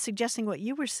seasoned suggesting what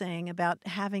you were saying about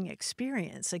having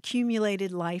experience,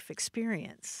 accumulated life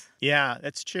experience. Yeah,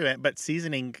 that's true. But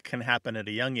seasoning can happen at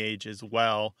a young age as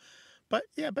well. But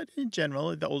in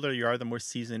general, the older you are, the more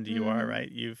seasoned you are,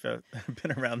 right? You've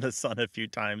been around the sun a few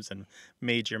times and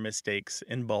made your mistakes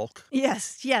in bulk.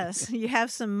 Yes, you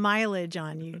have some mileage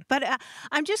on you. But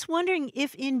I'm just wondering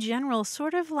if in general,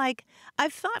 sort of like,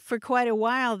 I've thought for quite a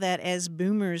while that as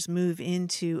boomers move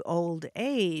into old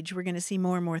age, we're going to see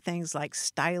more and more things like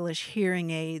stylish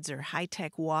hearing aids or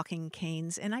high-tech walking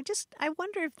canes. And I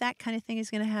wonder if that kind of thing is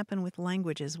going to happen with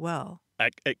language as well.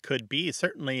 It could be.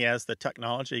 Certainly, as the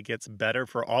technology gets better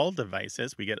for all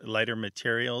devices, we get lighter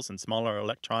materials and smaller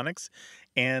electronics,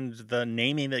 and the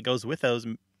naming that goes with those,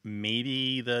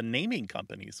 maybe the naming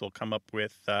companies will come up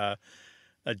with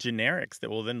generics that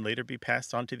will then later be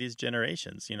passed on to these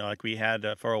generations. Like we had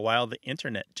for a while the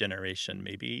internet generation.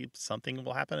 Maybe something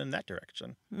will happen in that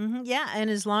direction. Mm-hmm. Yeah, and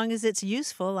as long as it's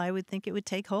useful, I would think it would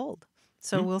take hold.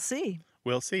 So we'll see.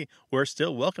 We'll see. We're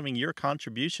still welcoming your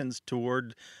contributions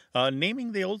toward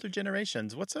naming the older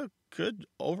generations. What's a good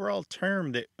overall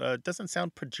term that doesn't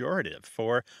sound pejorative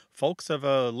for folks of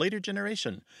a later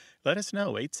generation? Let us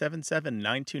know,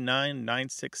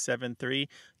 877-929-9673.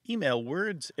 Email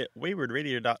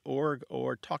words@waywardradio.org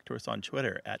or talk to us on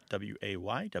Twitter at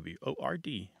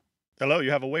WAYWORD. Hello, you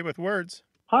have a way with words.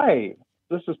 Hi,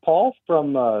 this is Paul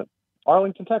from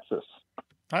Arlington, Texas.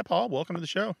 Hi, Paul. Welcome to the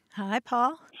show. Hi,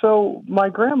 Paul. So my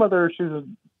grandmother, she's a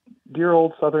dear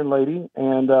old Southern lady,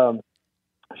 and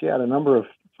she had a number of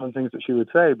fun things that she would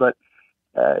say, but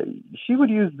she would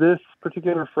use this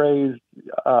particular phrase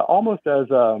almost as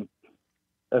a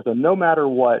no matter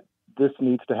what, this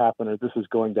needs to happen or this is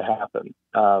going to happen.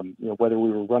 Whether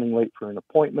we were running late for an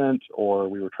appointment or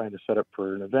we were trying to set up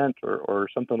for an event or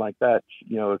something like that,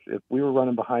 if we were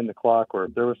running behind the clock or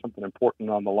if there was something important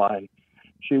on the line,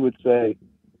 she would say,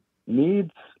 needs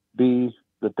be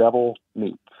the devil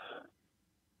meets,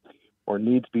 or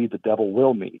needs be the devil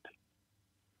will meet.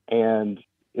 And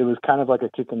it was kind of like a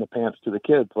kick in the pants to the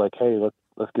kids, like, hey, let's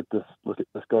get this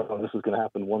going. This is going to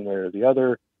happen one way or the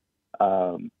other.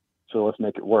 So let's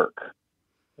make it work.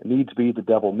 Needs be the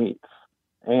devil meets.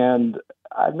 And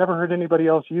I've never heard anybody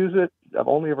else use it. I've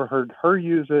only ever heard her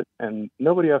use it, and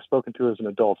nobody I've spoken to as an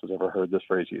adult has ever heard this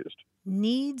phrase used.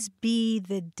 Needs be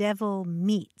the devil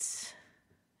meets.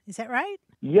 Is that right?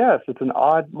 Yes, it's an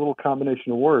odd little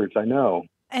combination of words, I know.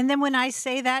 And then when I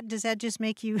say that, does that just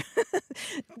make you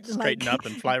straighten up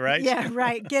and fly right? Yeah,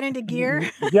 right. Get into gear?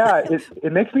 Yeah,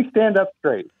 it makes me stand up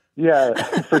straight. Yeah,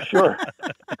 for sure.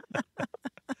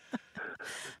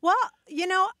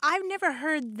 I've never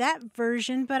heard that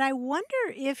version, but I wonder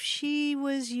if she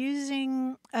was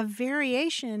using a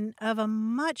variation of a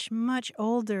much, much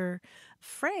older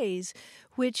phrase,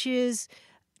 which is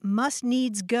must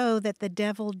needs go that the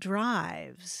devil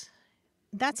drives.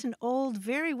 That's an old,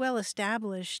 very well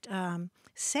established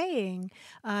saying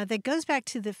that goes back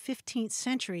to the 15th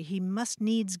century. He must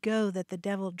needs go that the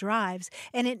devil drives.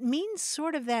 And it means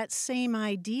sort of that same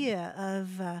idea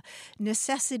of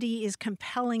necessity is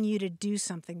compelling you to do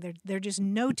something. There are just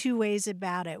no two ways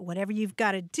about it. Whatever you've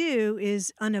got to do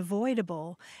is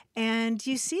unavoidable. And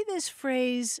you see this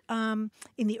phrase in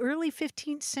the early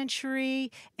 15th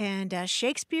century, and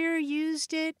Shakespeare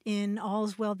used it in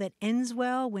All's Well That Ends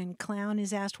Well when Clown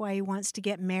is asked why he wants to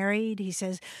get married. He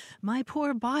says, "My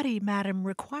poor body, madam,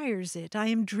 requires it. I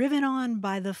am driven on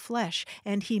by the flesh,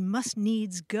 and he must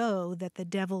needs go that the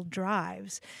devil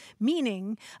drives."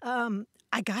 Meaning,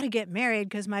 I got to get married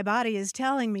because my body is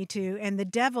telling me to, and the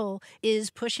devil is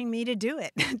pushing me to do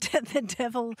it. The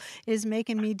devil is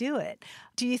making me do it.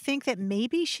 Do you think that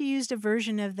maybe she used a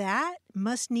version of that?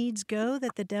 Must needs go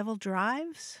that the devil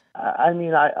drives? I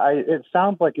mean, it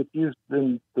sounds like it's used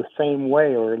in the same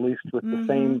way, or at least with the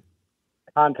same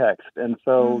context, and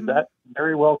so that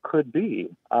very well could be.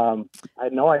 I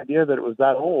had no idea that it was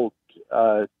that old.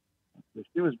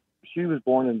 She was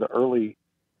born in the early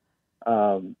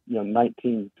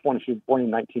 1920. She was born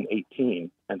in 1918,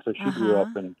 and so she grew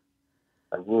up in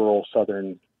a rural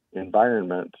southern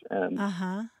environment. And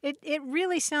it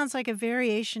really sounds like a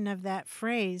variation of that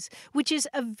phrase, which is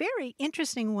a very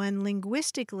interesting one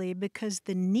linguistically, because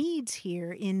the needs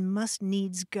here in must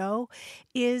needs go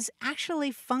is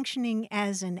actually functioning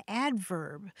as an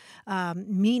adverb,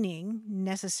 meaning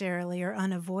necessarily or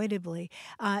unavoidably.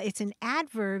 It's an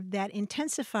adverb that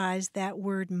intensifies that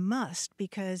word must,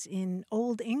 because in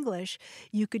Old English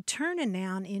you could turn a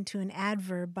noun into an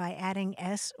adverb by adding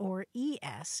s or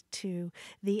es to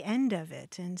the end of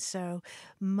it. And so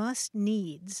must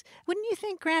needs. Wouldn't you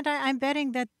think, Grant? I'm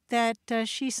betting that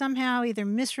she somehow either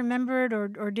misremembered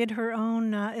or did her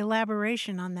own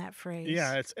elaboration on that phrase.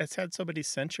 Yeah, it's had so many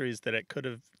centuries that it could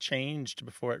have changed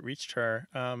before it reached her.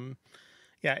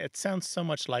 Yeah, it sounds so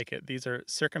much like it. These are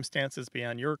circumstances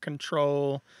beyond your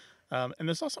control. And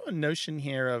there's also a notion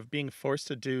here of being forced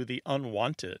to do the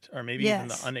unwanted, or maybe even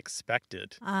the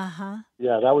unexpected.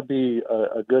 Yeah, that would be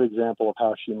a good example of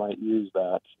how she might use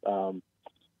that.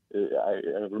 I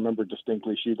remember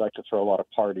distinctly she'd like to throw a lot of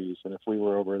parties, and if we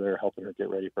were over there helping her get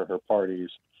ready for her parties,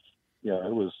 it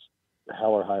was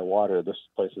hell or high water. This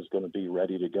place is going to be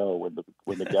ready to go when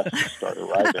the guests start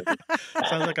arriving.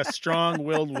 Sounds like a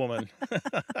strong-willed woman.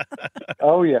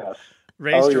 Oh, yes.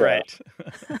 Raised right.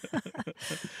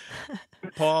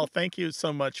 Paul, thank you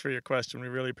so much for your question. We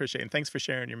really appreciate it. And thanks for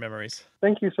sharing your memories.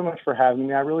 Thank you so much for having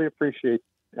me. I really appreciate it.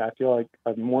 I feel like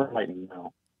I'm more enlightened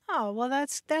now. Oh, well,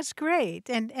 that's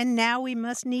great. And now we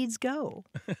must needs go.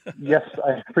 Yes,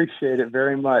 I appreciate it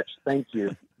very much. Thank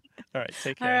you. All right,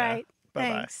 take care. All right, Bye-bye.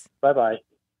 thanks. Bye-bye.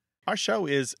 Our show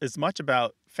is as much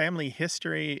about family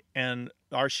history and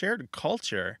our shared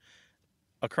culture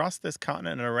across this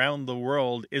continent and around the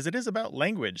world as it is about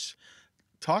language.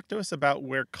 Talk to us about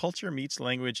where culture meets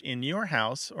language in your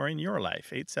house or in your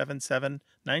life.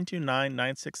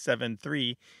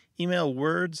 877-929-9673. Email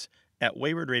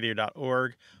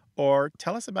words@waywardradio.org or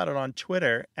tell us about it on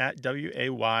Twitter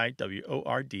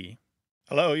 @WAYWORD.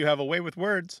 Hello, you have a Way with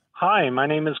Words. Hi, my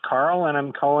name is Carl, and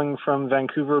I'm calling from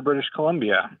Vancouver, British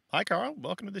Columbia. Hi, Carl.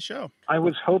 Welcome to the show. I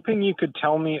was hoping you could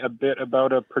tell me a bit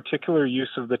about a particular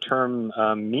use of the term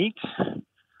meat.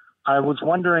 I was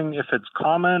wondering if it's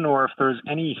common or if there's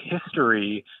any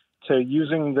history to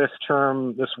using this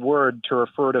term, this word, to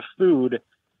refer to food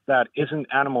that isn't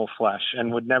animal flesh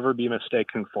and would never be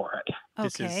mistaken for it.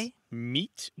 This is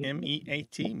meat,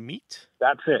 M-E-A-T, meat?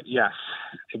 That's it, yes,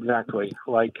 exactly.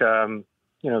 Like,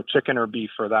 chicken or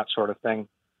beef or that sort of thing.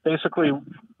 Basically,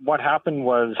 what happened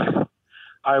was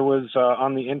I was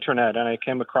on the internet and I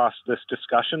came across this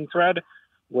discussion thread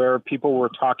where people were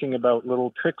talking about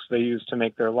little tricks they use to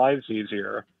make their lives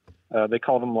easier. They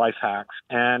call them life hacks.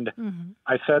 And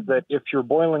I said that if you're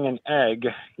boiling an egg,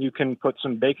 you can put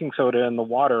some baking soda in the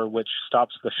water, which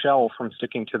stops the shell from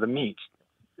sticking to the meat.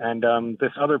 And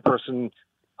this other person,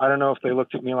 I don't know if they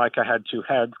looked at me like I had two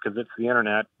heads because it's the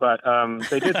internet, but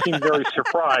they did seem very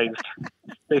surprised.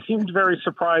 They seemed very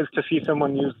surprised to see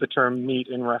someone use the term meat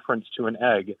in reference to an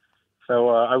egg. So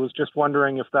I was just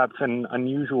wondering if that's an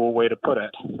unusual way to put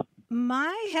it.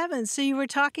 My heavens. So you were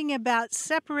talking about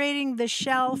separating the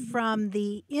shell from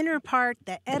the inner part,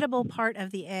 the edible part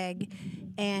of the egg,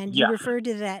 and you referred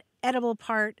to that edible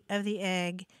part of the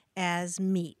egg as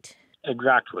meat.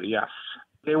 Exactly, yes.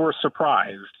 they were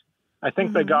surprised. I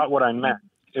think they got what I meant.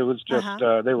 It was just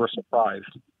they were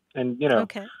surprised. And,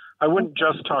 Okay. I wouldn't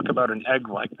just talk about an egg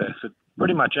like this. It's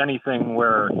pretty much anything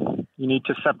where you need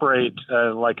to separate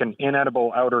like an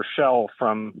inedible outer shell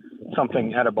from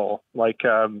something edible, like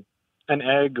an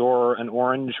egg or an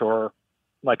orange or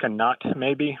like a nut,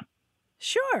 maybe.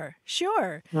 Sure.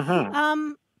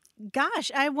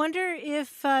 Gosh, I wonder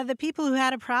if the people who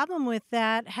had a problem with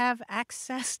that have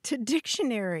access to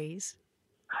dictionaries.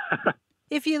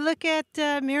 If you look at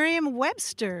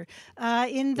Merriam-Webster,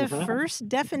 in the first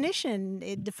definition,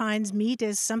 it defines meat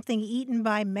as something eaten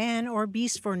by man or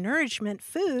beast for nourishment,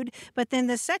 food. But then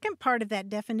the second part of that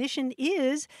definition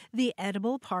is the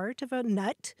edible part of a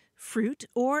nut, fruit,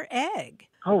 or egg.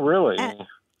 Oh, really?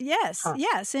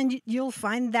 Yes. And you'll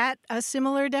find that a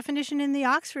similar definition in the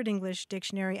Oxford English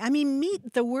Dictionary. I mean,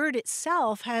 meat, the word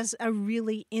itself, has a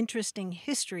really interesting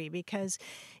history because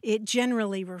it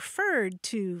generally referred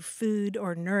to food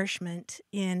or nourishment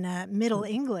in Middle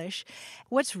English.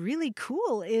 What's really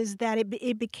cool is that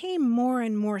it became more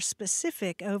and more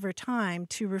specific over time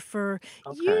to refer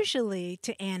usually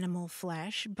to animal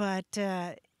flesh, but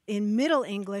in Middle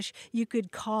English, you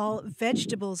could call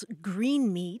vegetables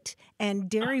green meat and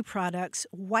dairy products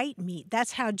white meat.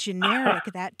 That's how generic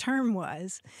that term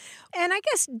was. And I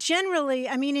guess generally,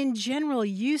 in general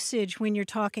usage, when you're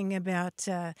talking about,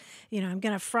 I'm going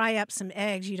to fry up some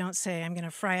eggs, you don't say, I'm going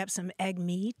to fry up some egg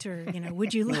meat, or,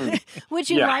 would you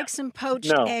like some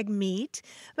poached egg meat?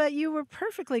 But you were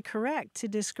perfectly correct to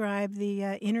describe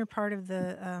the inner part of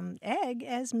the egg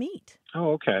as meat.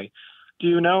 Oh, okay. Do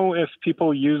you know if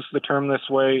people use the term this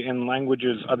way in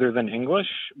languages other than English?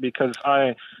 Because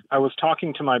I was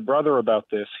talking to my brother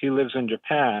about this. He lives in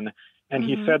Japan, and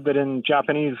he said that in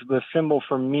Japanese, the symbol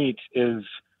for meat is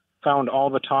found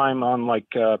all the time on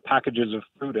packages of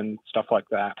fruit and stuff like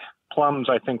that. Plums,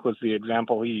 I think, was the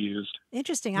example he used.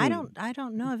 Interesting. I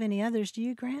don't know of any others. Do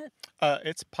you, Grant?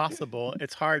 It's possible.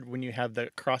 It's hard when you have the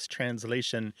cross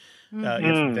translation.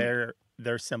 If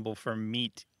their symbol for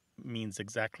meat means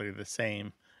exactly the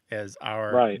same as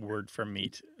our word for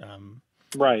meat.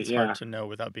 It's hard to know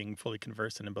without being fully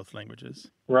conversant in both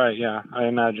languages. Right, yeah, I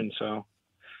imagine so.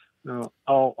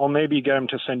 I'll maybe get him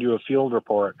to send you a field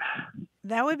report.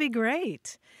 That would be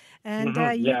great. And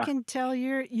you can tell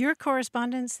your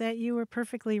correspondents that you were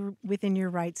perfectly within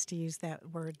your rights to use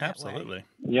that word that Absolutely. way.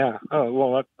 Yeah. Oh,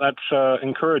 well, that's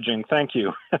encouraging. Thank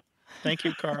you. Thank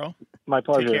you, Carl. My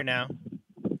pleasure. Take care now.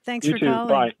 Thanks you for too. calling.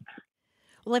 Bye.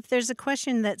 Well, if there's a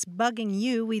question that's bugging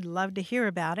you, we'd love to hear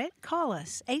about it. Call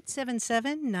us,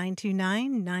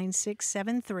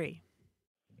 877-929-9673.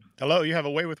 Hello, you have a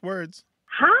way with words.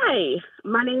 Hi,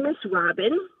 my name is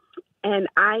Robin, and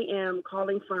I am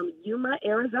calling from Yuma,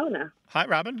 Arizona. Hi,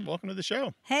 Robin. Welcome to the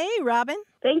show. Hey, Robin.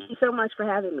 Thank you so much for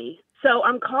having me. So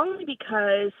I'm calling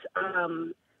because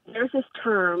there's this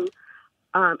term.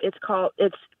 It's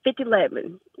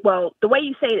 5011. Well, the way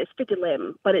you say it is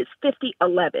 5011, but it's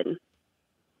 5011.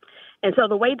 And so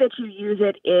the way that you use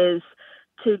it is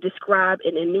to describe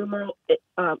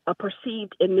a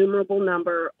perceived innumerable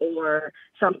number, or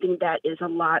something that is a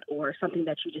lot, or something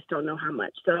that you just don't know how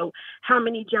much. So how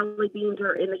many jelly beans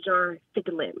are in a jar?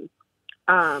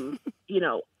 5011.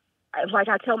 Like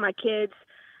I tell my kids,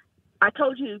 I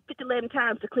told you 5011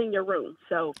 times to clean your room.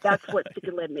 So that's what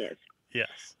 5011 is.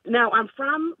 Yes. Now, I'm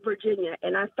from Virginia,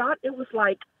 and I thought it was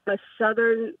like a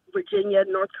Southern Virginia,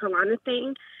 North Carolina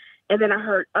thing. And then I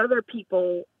heard other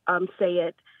people say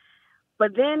it.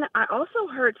 But then I also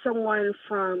heard someone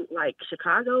from like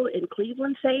Chicago and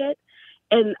Cleveland say it.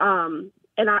 And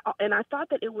I thought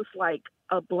that it was like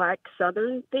a Black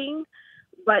Southern thing.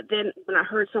 But then when I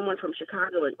heard someone from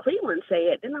Chicago and Cleveland say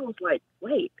it, then I was like,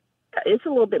 wait, it's a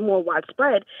little bit more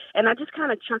widespread. And I just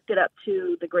kind of chucked it up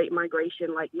to the Great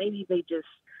Migration. Like maybe they just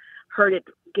heard it,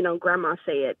 grandma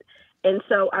say it. And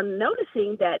so I'm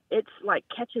noticing that it's like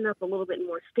catching up a little bit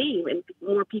more steam, and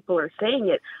more people are saying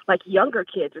it, like younger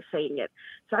kids are saying it.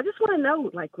 So I just want to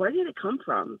know, like, where did it come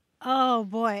from? Oh,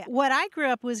 boy. What I grew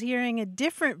up was hearing a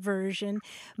different version.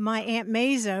 My Aunt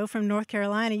Mazo from North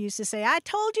Carolina used to say, I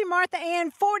told you, Martha Ann,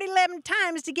 40-11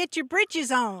 times to get your britches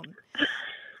on.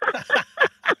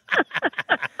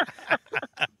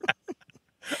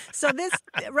 So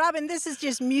Robin, this is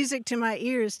just music to my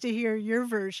ears to hear your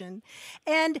version.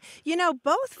 And,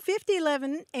 both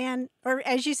 5011 or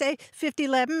as you say,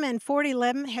 5011 and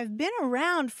 4011 have been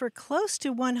around for close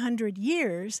to 100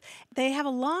 years. They have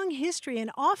a long history, and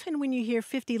often when you hear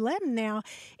 5011 now,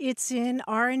 it's in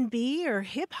R&B or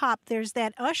hip hop. There's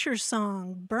that Usher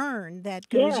song, Burn, that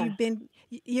goes, Yeah. You've been,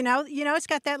 it's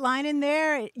got that line in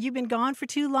there, you've been gone for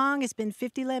too long, it's been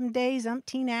 5011 days,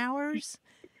 umpteen hours.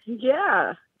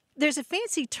 Yeah. There's a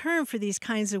fancy term for these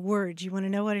kinds of words. You want to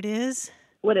know what it is?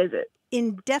 What is it?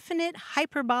 Indefinite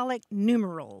hyperbolic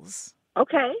numerals.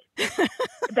 Okay.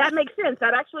 That makes sense.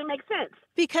 That actually makes sense.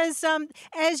 Because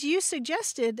as you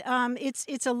suggested,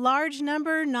 it's a large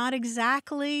number, not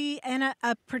exactly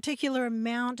a particular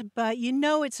amount, but you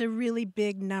know it's a really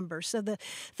big number. So the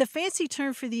fancy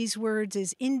term for these words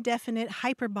is indefinite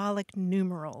hyperbolic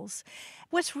numerals.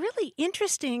 What's really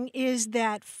interesting is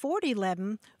that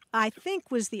 4011 I think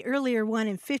was the earlier one,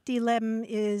 and 5011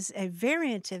 is a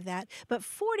variant of that. But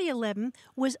 4011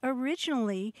 was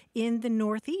originally in the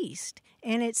Northeast,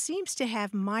 and it seems to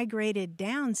have migrated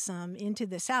down some into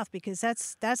the South because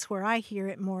that's where I hear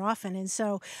it more often. And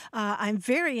so I'm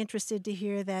very interested to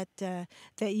hear that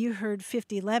you heard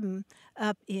 5011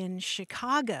 up in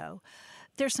Chicago.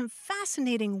 There's some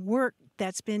fascinating work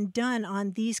that's been done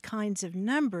on these kinds of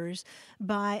numbers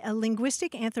by a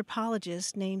linguistic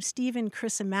anthropologist named Stephen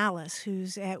Chrysomalis,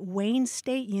 who's at Wayne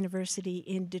State University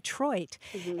in Detroit.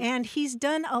 Mm-hmm. And he's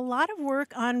done a lot of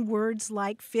work on words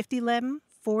like 5011,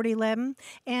 4011,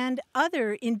 and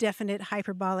other indefinite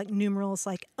hyperbolic numerals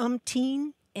like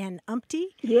umpteen and umpty.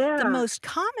 Yeah. The most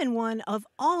common one of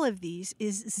all of these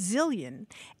is Zillion.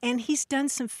 And he's done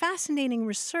some fascinating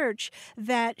research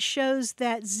that shows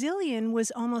that Zillion was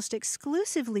almost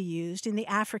exclusively used in the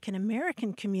African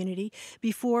American community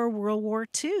before World War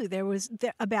II. There was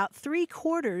about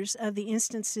 3/4 of the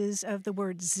instances of the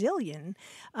word Zillion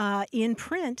in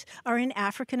print are in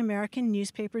African American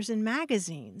newspapers and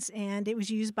magazines. And it was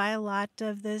used by a lot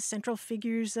of the central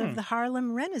figures of the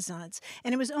Harlem Renaissance.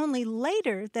 And it was only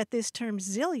later that this term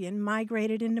zillion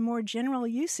migrated into more general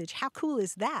usage. How cool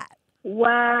is that?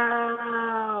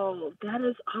 Wow, that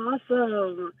is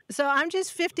awesome. So I'm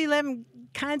just 5011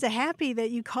 kinds of happy that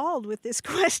you called with this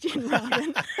question,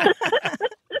 Robin.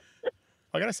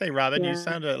 I got to say, Robin, you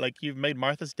sound like you've made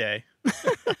Martha's day.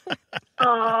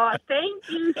 Oh, thank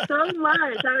you so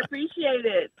much. I appreciate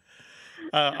it.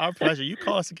 Our pleasure. You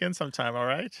call us again sometime, all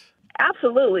right?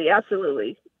 Absolutely,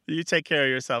 absolutely. You take care of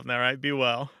yourself now, all right? Be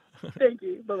well. Thank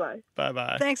you. Bye-bye.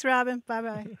 Bye-bye. Thanks, Robin.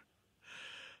 Bye-bye.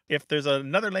 If there's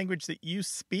another language that you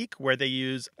speak where they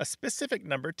use a specific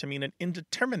number to mean an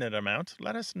indeterminate amount,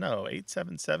 let us know.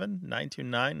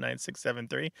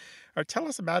 877-929-9673. Or tell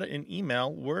us about it in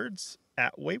email,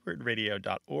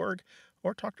 words@waywordradio.org,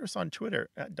 or talk to us on Twitter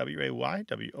at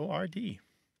WAYWORD.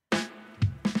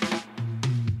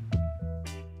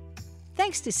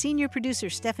 Thanks to senior producer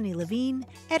Stephanie Levine,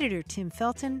 editor Tim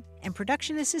Felton, and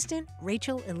production assistant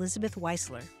Rachel Elizabeth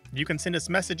Weisler. You can send us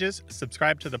messages,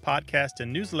 subscribe to the podcast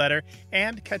and newsletter,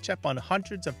 and catch up on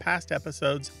hundreds of past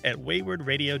episodes at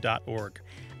waywordradio.org.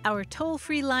 Our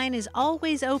toll-free line is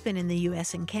always open in the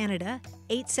U.S. and Canada,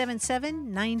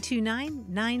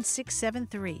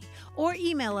 877-929-9673, or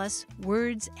email us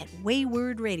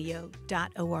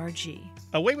words@waywordradio.org.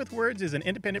 Away with Words is an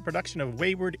independent production of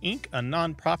Wayward, Inc., a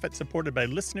nonprofit supported by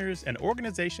listeners and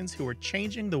organizations who are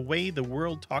changing the way the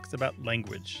world talks about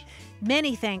language.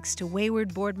 Many thanks to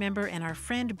Wayward board member and our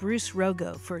friend Bruce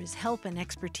Rogo for his help and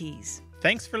expertise.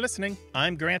 Thanks for listening.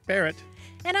 I'm Grant Barrett.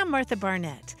 And I'm Martha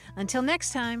Barnett. Until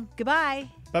next time, goodbye.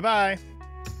 Bye-bye.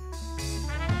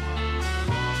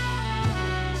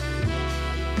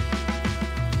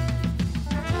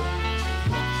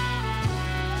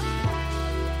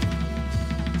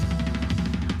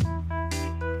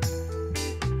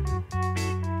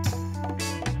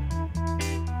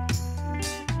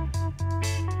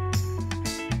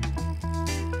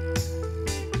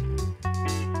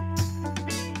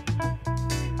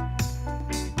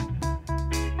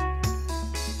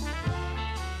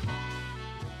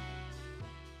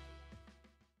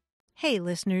 Hey,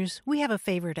 listeners, we have a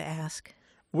favor to ask.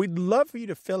 We'd love for you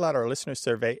to fill out our listener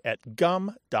survey at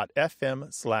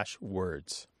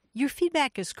gum.fm/words. Your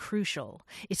feedback is crucial.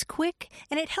 It's quick,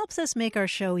 and it helps us make our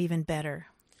show even better.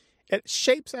 It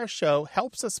shapes our show,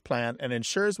 helps us plan, and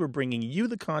ensures we're bringing you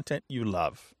the content you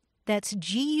love. That's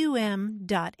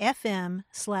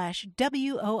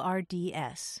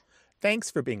gum.fm/WORDS.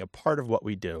 Thanks for being a part of what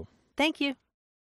we do. Thank you.